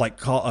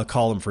like a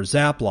column for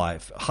Zap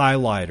Life,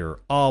 Highlighter,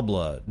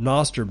 Obla,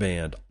 Noster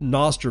Band,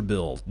 Noster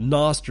Build,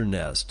 Noster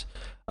Nest,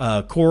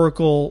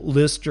 Coracle,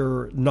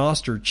 Lister,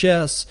 Noster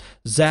Chess,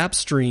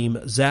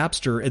 Zapstream,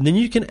 Zapster, and then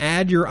you can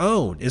add your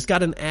own. It's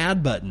got an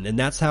add button, and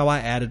that's how I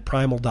added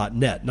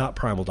primal.net, not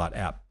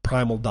primal.app,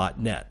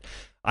 primal.net.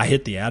 I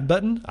hit the add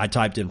button, I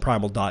typed in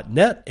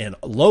primal.net, and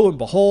lo and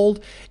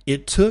behold,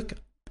 it took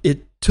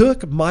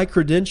my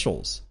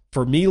credentials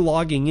for me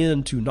logging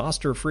in to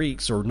Noster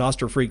Freaks, or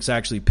Noster Freaks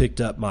actually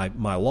picked up my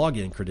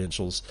login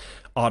credentials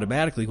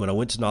automatically when I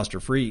went to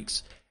Noster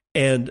Freaks,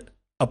 and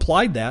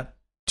applied that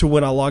to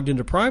when I logged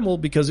into Primal,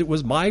 because it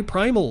was my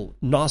Primal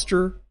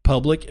Noster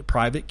public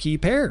private key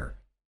pair.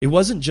 It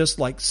wasn't just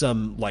like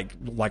some like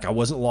I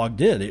wasn't logged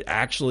in. It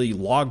actually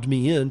logged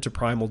me in to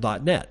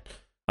primal.net.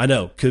 I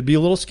know, could be a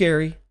little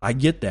scary. I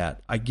get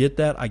that. I get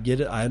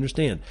it. I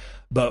understand.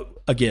 But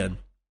again,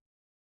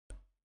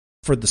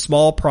 for the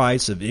small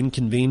price of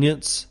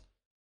inconvenience,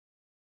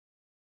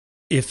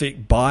 if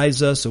it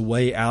buys us a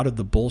way out of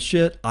the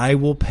bullshit, I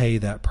will pay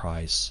that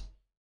price.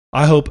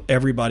 I hope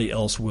everybody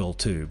else will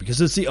too,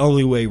 because it's the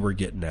only way we're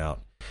getting out.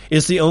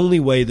 It's the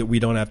only way that we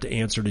don't have to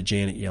answer to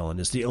Janet Yellen.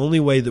 It's the only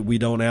way that we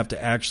don't have to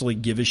actually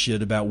give a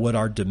shit about what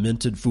our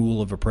demented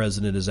fool of a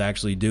president is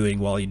actually doing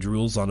while he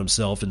drools on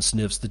himself and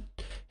sniffs the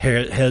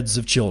heads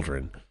of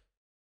children.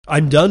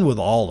 I'm done with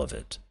all of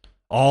it.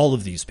 All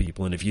of these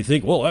people. And if you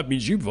think, well, that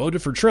means you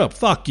voted for Trump,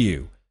 fuck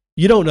you.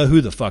 You don't know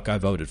who the fuck I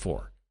voted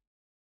for.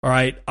 All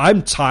right?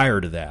 I'm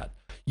tired of that.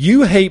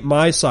 You hate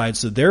my side,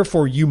 so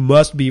therefore you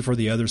must be for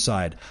the other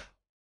side.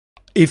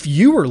 If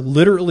you are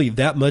literally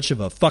that much of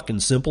a fucking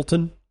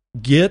simpleton,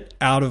 get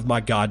out of my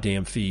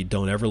goddamn feed.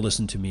 Don't ever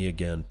listen to me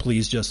again.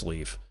 Please just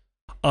leave.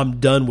 I'm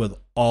done with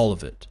all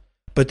of it.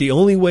 But the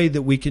only way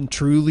that we can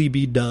truly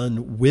be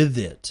done with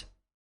it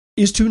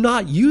is to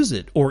not use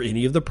it or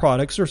any of the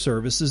products or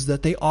services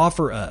that they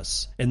offer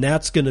us. And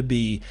that's going to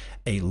be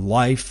a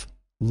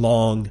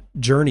lifelong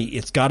journey.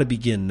 It's got to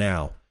begin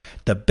now.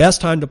 The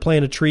best time to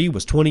plant a tree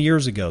was 20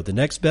 years ago. The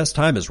next best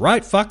time is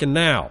right fucking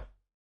now.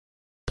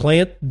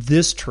 Plant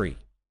this tree.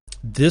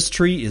 This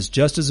tree is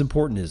just as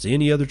important as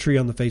any other tree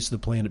on the face of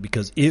the planet,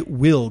 because it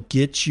will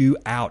get you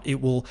out.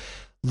 It will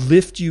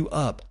lift you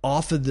up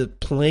off of the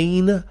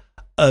plane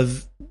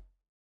of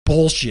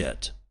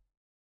bullshit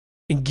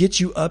and get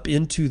you up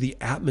into the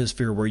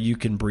atmosphere where you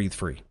can breathe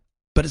free.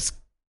 But it's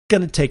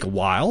going to take a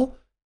while,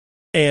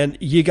 and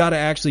you got to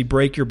actually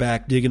break your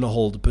back digging a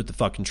hole to put the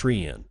fucking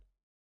tree in.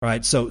 All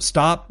right, so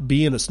stop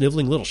being a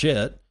sniveling little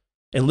shit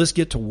and let's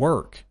get to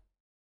work.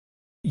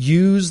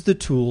 Use the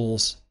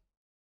tools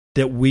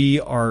that we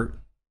have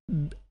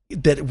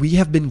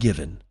been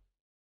given.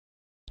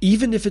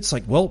 Even if it's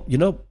like, well,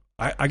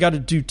 I got to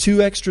do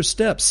 2 extra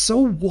steps.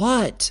 So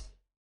what?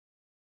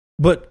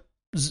 But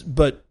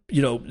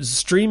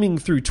streaming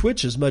through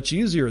Twitch is much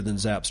easier than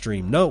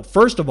Zapstream. No,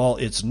 first of all,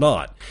 it's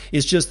not.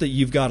 It's just that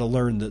you've got to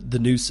learn the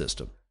new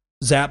system.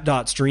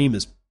 Zap.stream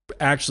is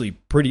actually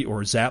pretty,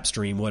 or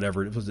Zapstream,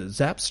 whatever. Was it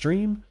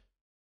Zapstream?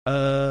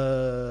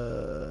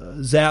 I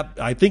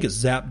think it's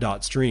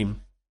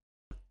Zap.stream.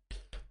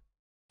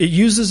 It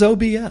uses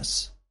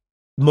OBS.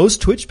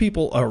 Most Twitch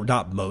people, or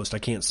not most, I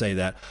can't say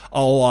that.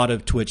 A lot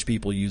of Twitch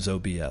people use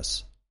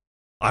OBS.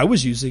 I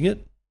was using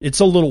it. It's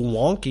a little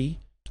wonky.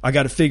 I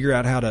got to figure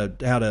out how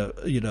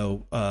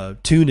to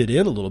tune it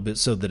in a little bit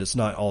so that it's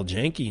not all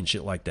janky and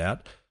shit like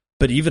that.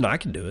 But even I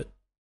can do it.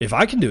 If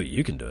I can do it,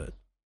 you can do it,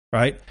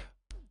 right?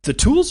 The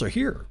tools are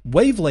here.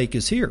 Wavelake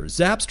is here.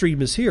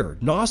 Zapstream is here.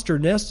 Noster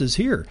Nest is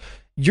here.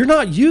 You're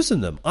not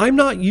using them. I'm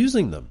not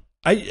using them.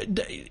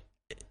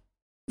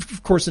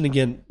 Of course, and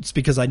again, it's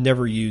because I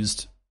never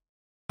used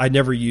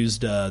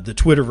the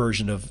Twitter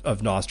version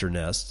of Noster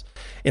Nest,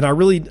 and I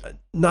really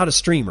not a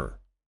streamer.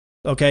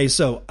 Okay,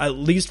 so at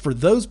least for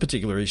those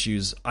particular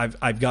issues,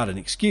 I've got an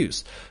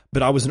excuse.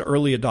 But I was an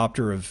early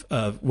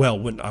adopter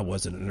when I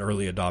wasn't an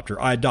early adopter,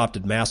 I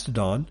adopted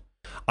Mastodon.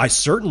 I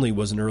certainly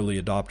was an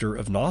early adopter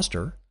of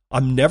Noster.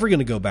 I'm never going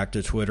to go back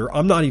to Twitter.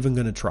 I'm not even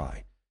going to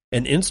try.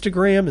 And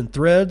Instagram and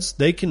Threads,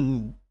 they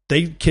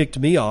kicked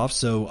me off,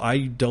 so I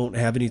don't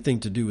have anything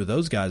to do with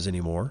those guys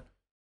anymore.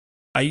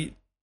 The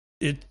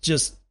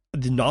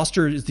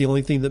Noster is the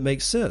only thing that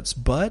makes sense,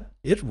 but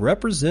it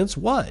represents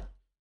what?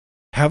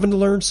 Having to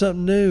learn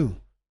something new,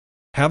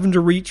 having to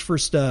reach for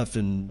stuff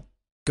and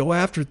go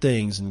after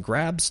things and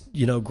grab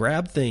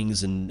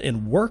things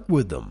and work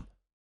with them.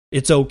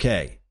 It's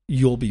okay.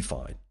 You'll be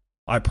fine.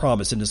 I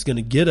promise. And it's going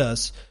to get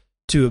us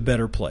to a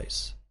better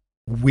place.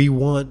 We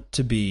want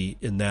to be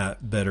in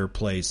that better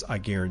place. I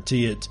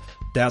guarantee it.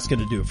 That's going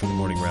to do it for the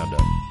morning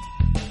roundup.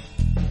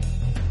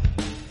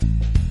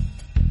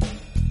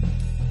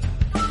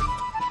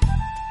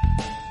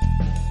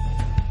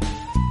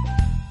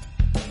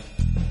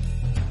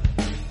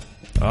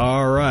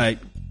 All right.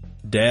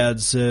 Dad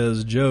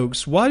says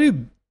jokes. Why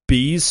do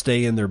bees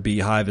stay in their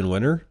beehive in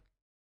winter?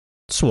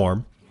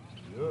 Swarm.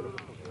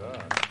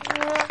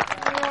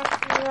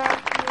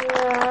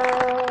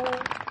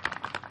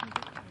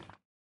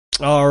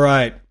 All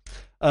right.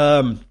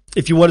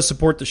 If you want to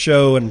support the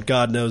show, and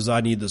God knows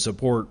I need the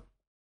support,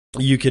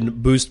 you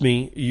can boost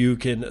me. You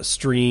can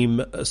stream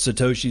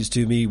Satoshis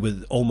to me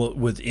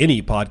with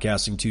any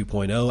Podcasting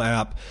 2.0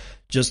 app.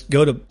 Just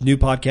go to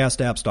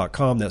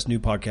newpodcastapps.com. That's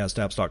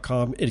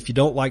newpodcastapps.com. And if you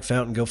don't like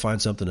Fountain, go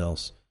find something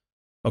else.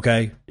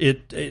 Okay?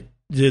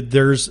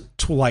 There's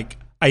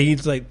I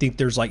think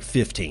there's like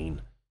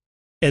 15.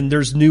 And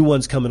there's new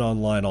ones coming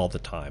online all the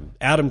time.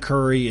 Adam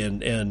Curry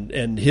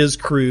and his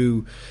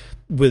crew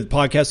with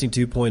Podcasting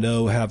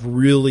 2.0 have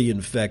really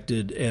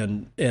infected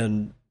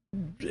and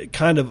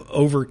kind of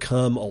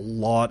overcome a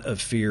lot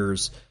of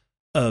fears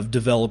of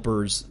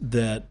developers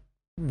that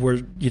were,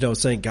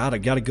 saying, God, I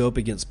got to go up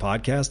against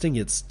podcasting.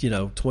 It's,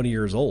 20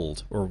 years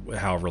old or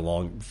however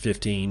long,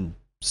 15,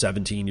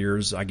 17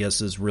 years, I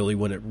guess, is really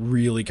when it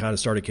really kind of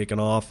started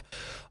kicking off.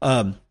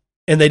 And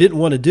they didn't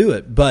want to do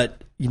it.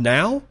 But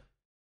now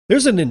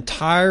there's an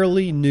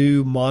entirely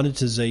new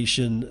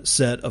monetization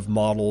set of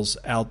models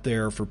out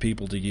there for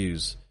people to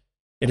use.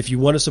 And if you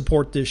want to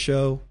support this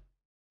show,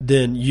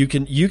 then you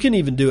can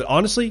even do it.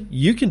 Honestly,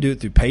 you can do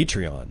it through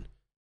Patreon.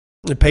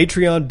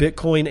 Patreon,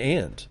 Bitcoin,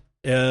 and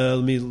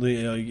let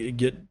me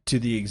get to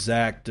the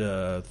exact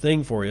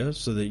thing for you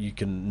so that you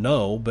can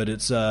know. But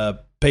it's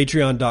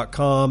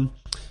patreon.com.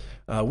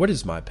 What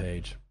is my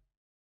page?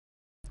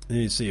 Let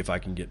me see if I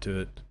can get to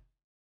it.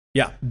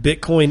 Yeah,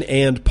 Bitcoin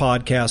and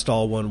podcast,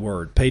 all one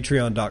word.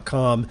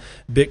 Patreon.com,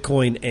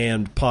 Bitcoin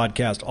and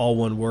podcast, all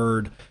one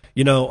word.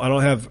 I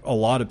don't have a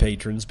lot of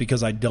patrons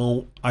because I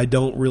don't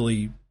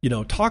really,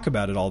 talk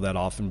about it all that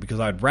often because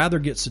I'd rather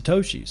get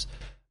Satoshis.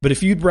 But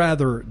if you'd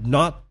rather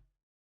not,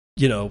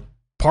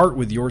 part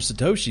with your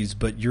Satoshis,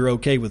 but you're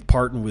okay with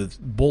parting with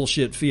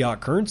bullshit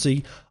fiat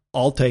currency,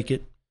 I'll take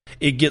it.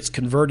 It gets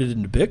converted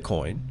into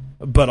Bitcoin,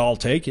 but I'll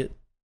take it.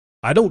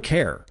 I don't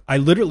care. I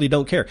literally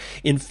don't care.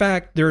 In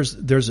fact,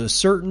 there's a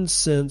certain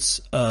sense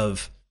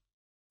of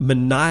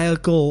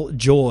maniacal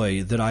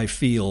joy that I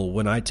feel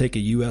when I take a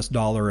US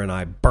dollar and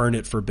I burn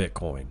it for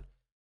Bitcoin.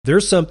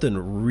 There's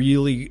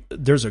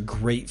a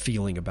great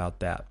feeling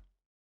about that.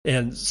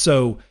 And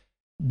so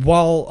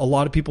while a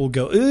lot of people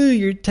go, ooh,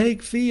 you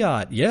take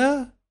fiat.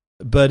 Yeah,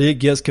 but it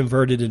gets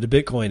converted into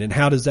Bitcoin. And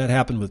how does that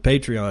happen with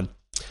Patreon?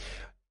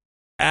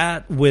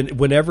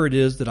 Whenever it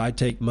is that I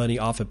take money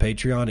off of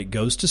Patreon, it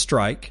goes to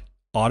Strike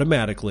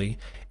automatically,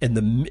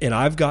 and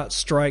I've got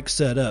Strike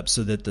set up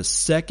so that the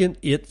second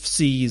it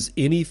sees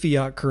any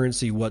fiat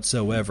currency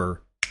whatsoever,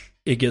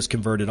 it gets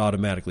converted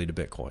automatically to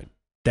Bitcoin.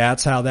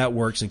 That's how that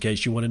works, in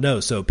case you want to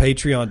know. So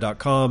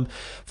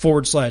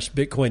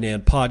patreon.com/Bitcoin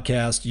and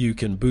podcast. You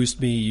can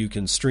boost me, you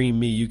can stream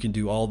me, you can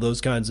do all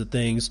those kinds of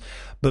things.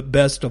 But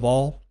best of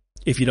all,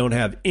 if you don't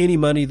have any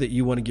money that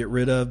you want to get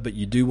rid of, but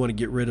you do want to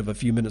get rid of a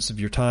few minutes of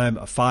your time,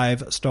 a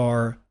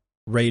 5-star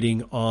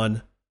rating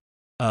on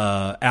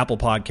Apple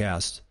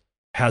Podcast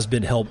has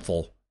been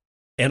helpful.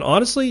 And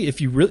honestly,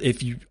 if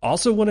you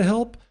also want to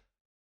help,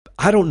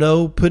 I don't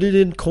know, put it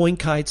in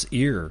CoinKite's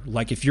ear.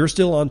 Like if you're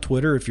still on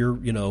Twitter, if you're,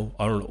 I don't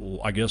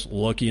know, I guess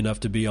lucky enough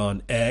to be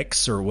on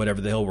X or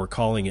whatever the hell we're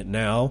calling it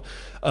now,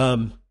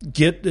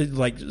 get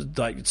like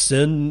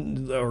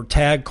send or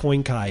tag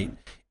CoinKite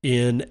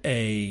in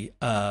a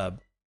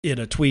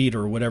tweet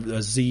or whatever,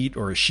 a zeet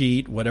or a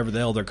sheet, whatever the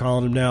hell they're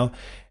calling them now.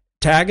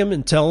 Tag them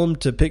and tell them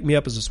to pick me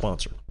up as a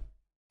sponsor.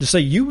 Just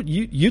say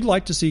you'd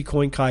like to see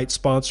CoinKite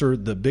sponsor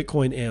the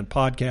Bitcoin and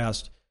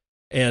podcast.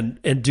 And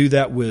do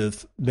that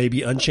with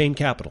maybe Unchained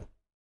Capital.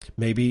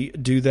 Maybe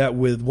do that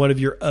with one of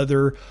your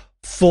other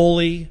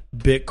fully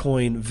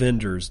Bitcoin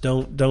vendors.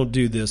 Don't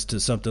do this to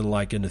something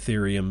like an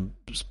Ethereum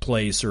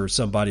place or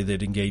somebody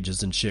that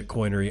engages in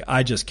shitcoinery.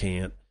 I just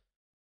can't.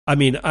 I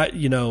mean, I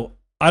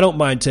don't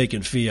mind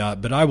taking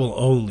fiat, but I will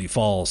only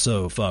fall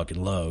so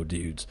fucking low,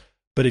 dudes.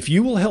 But if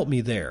you will help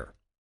me there,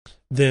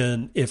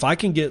 then if I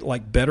can get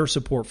like better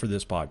support for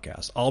this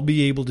podcast, I'll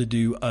be able to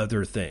do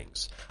other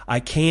things. I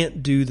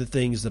can't do the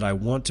things that I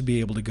want to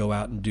be able to go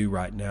out and do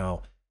right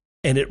now.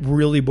 And it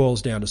really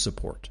boils down to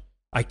support.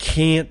 I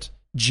can't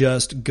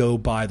just go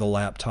buy the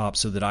laptop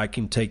so that I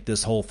can take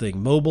this whole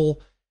thing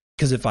mobile.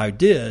 Because if I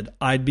did,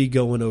 I'd be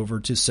going over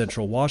to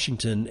Central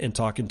Washington and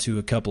talking to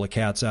a couple of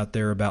cats out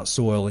there about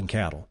soil and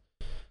cattle.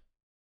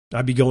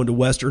 I'd be going to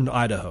Western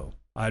Idaho.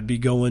 I'd be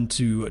going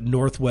to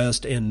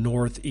Northwest and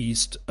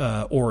Northeast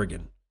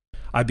Oregon.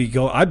 I'd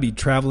be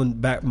traveling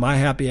back my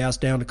happy ass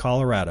down to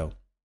Colorado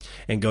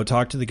and go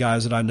talk to the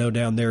guys that I know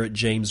down there at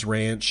James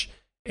Ranch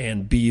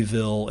and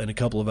Beeville and a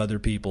couple of other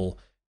people,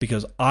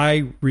 because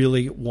I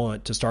really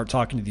want to start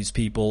talking to these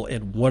people.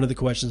 And one of the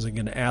questions I'm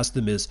going to ask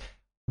them is,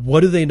 what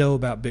do they know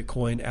about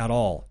Bitcoin at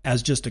all?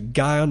 As just a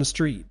guy on the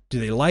street, do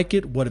they like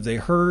it? What have they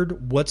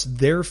heard? What's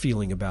their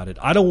feeling about it?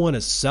 I don't want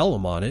to sell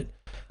them on it.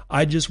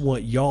 I just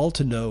want y'all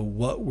to know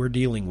what we're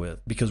dealing with,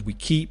 because we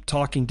keep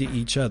talking to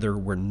each other.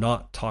 We're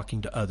not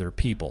talking to other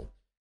people.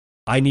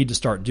 I need to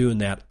start doing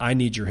that. I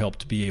need your help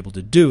to be able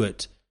to do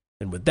it.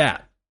 And with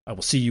that, I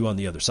will see you on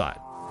the other side.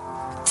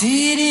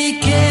 Did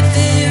it get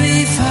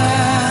very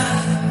far?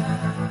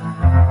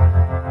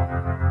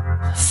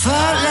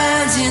 Fault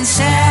lines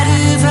inside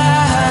of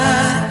our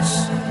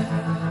hearts,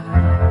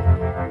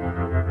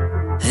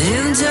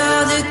 and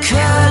all the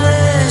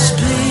colors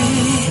bleed.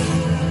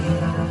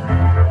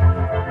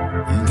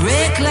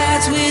 Brake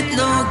lights with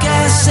no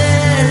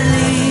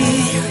gasoline.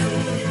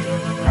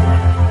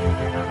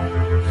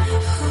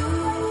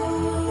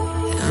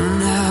 And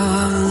now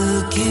I'm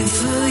looking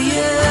for you.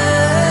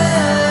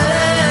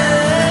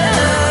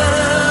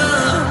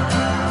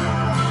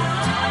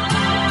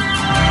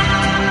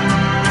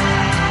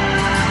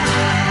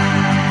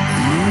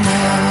 And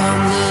now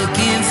I'm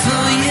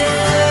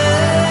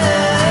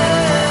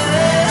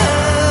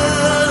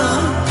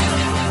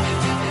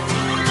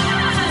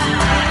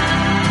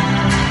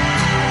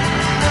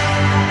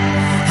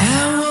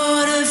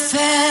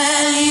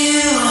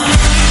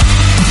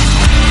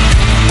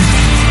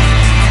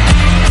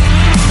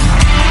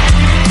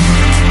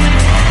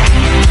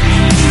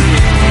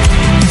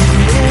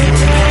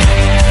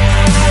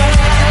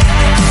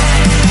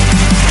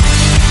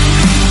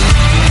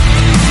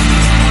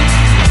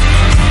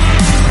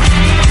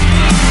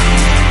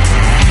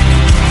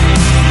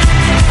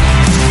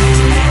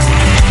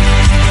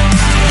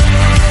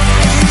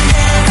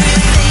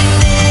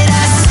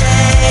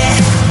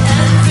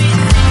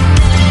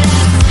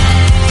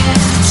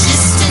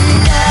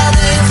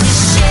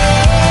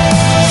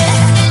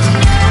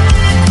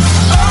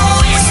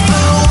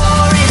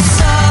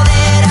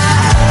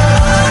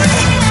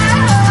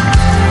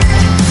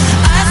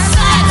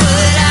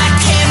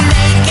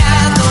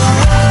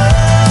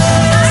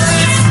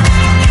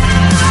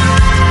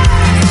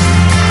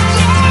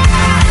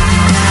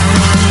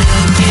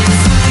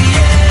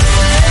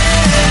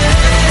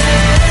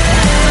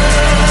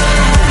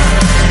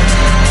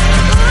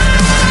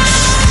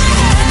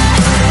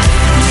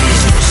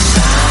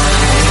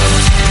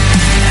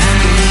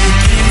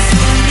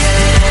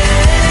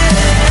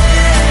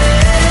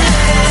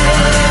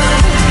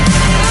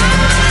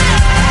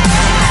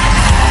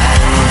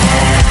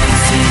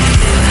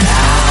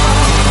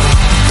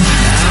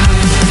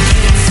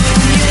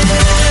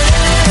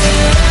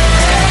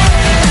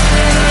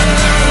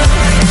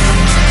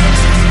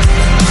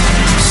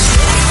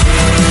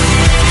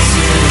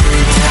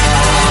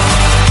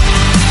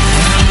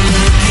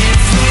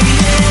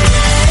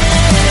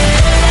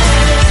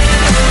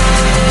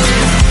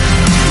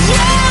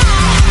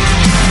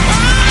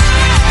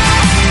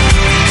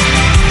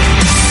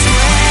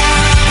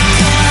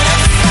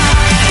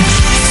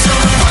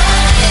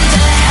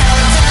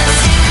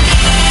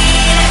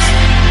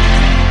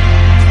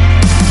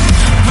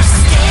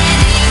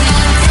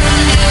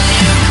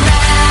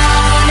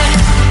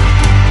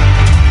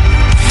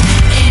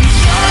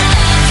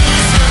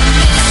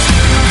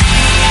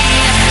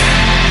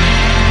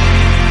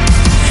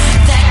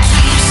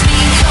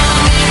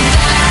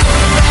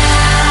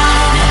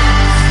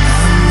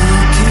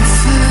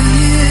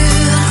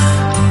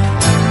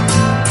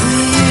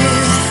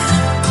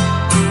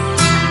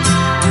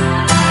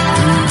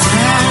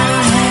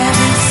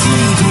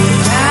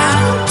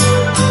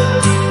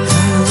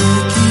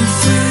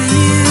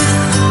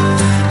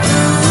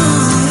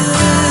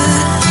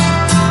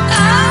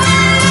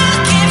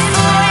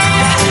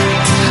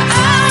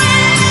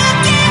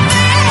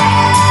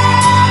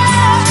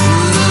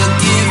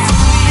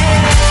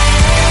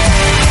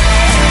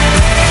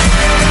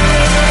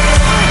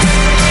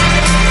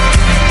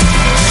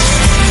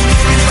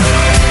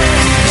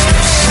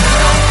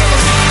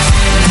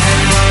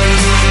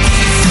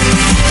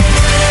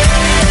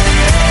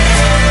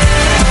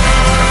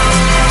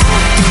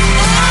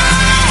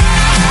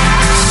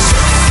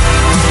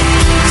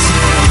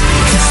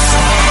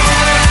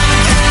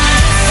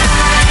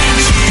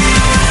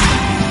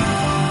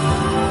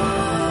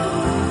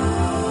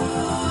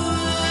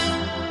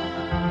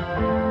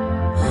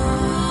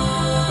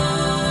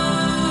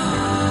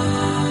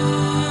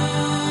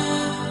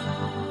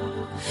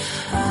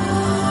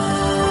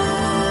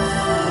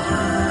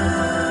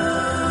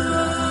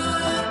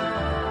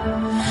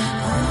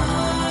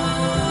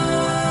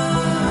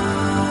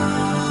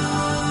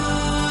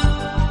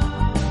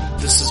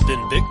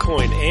been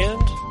Bitcoin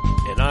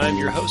and I'm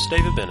your host,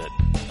 David Bennett.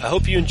 I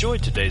hope you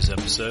enjoyed today's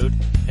episode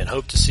and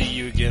hope to see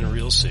you again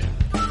real soon.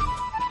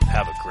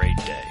 Have a great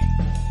day.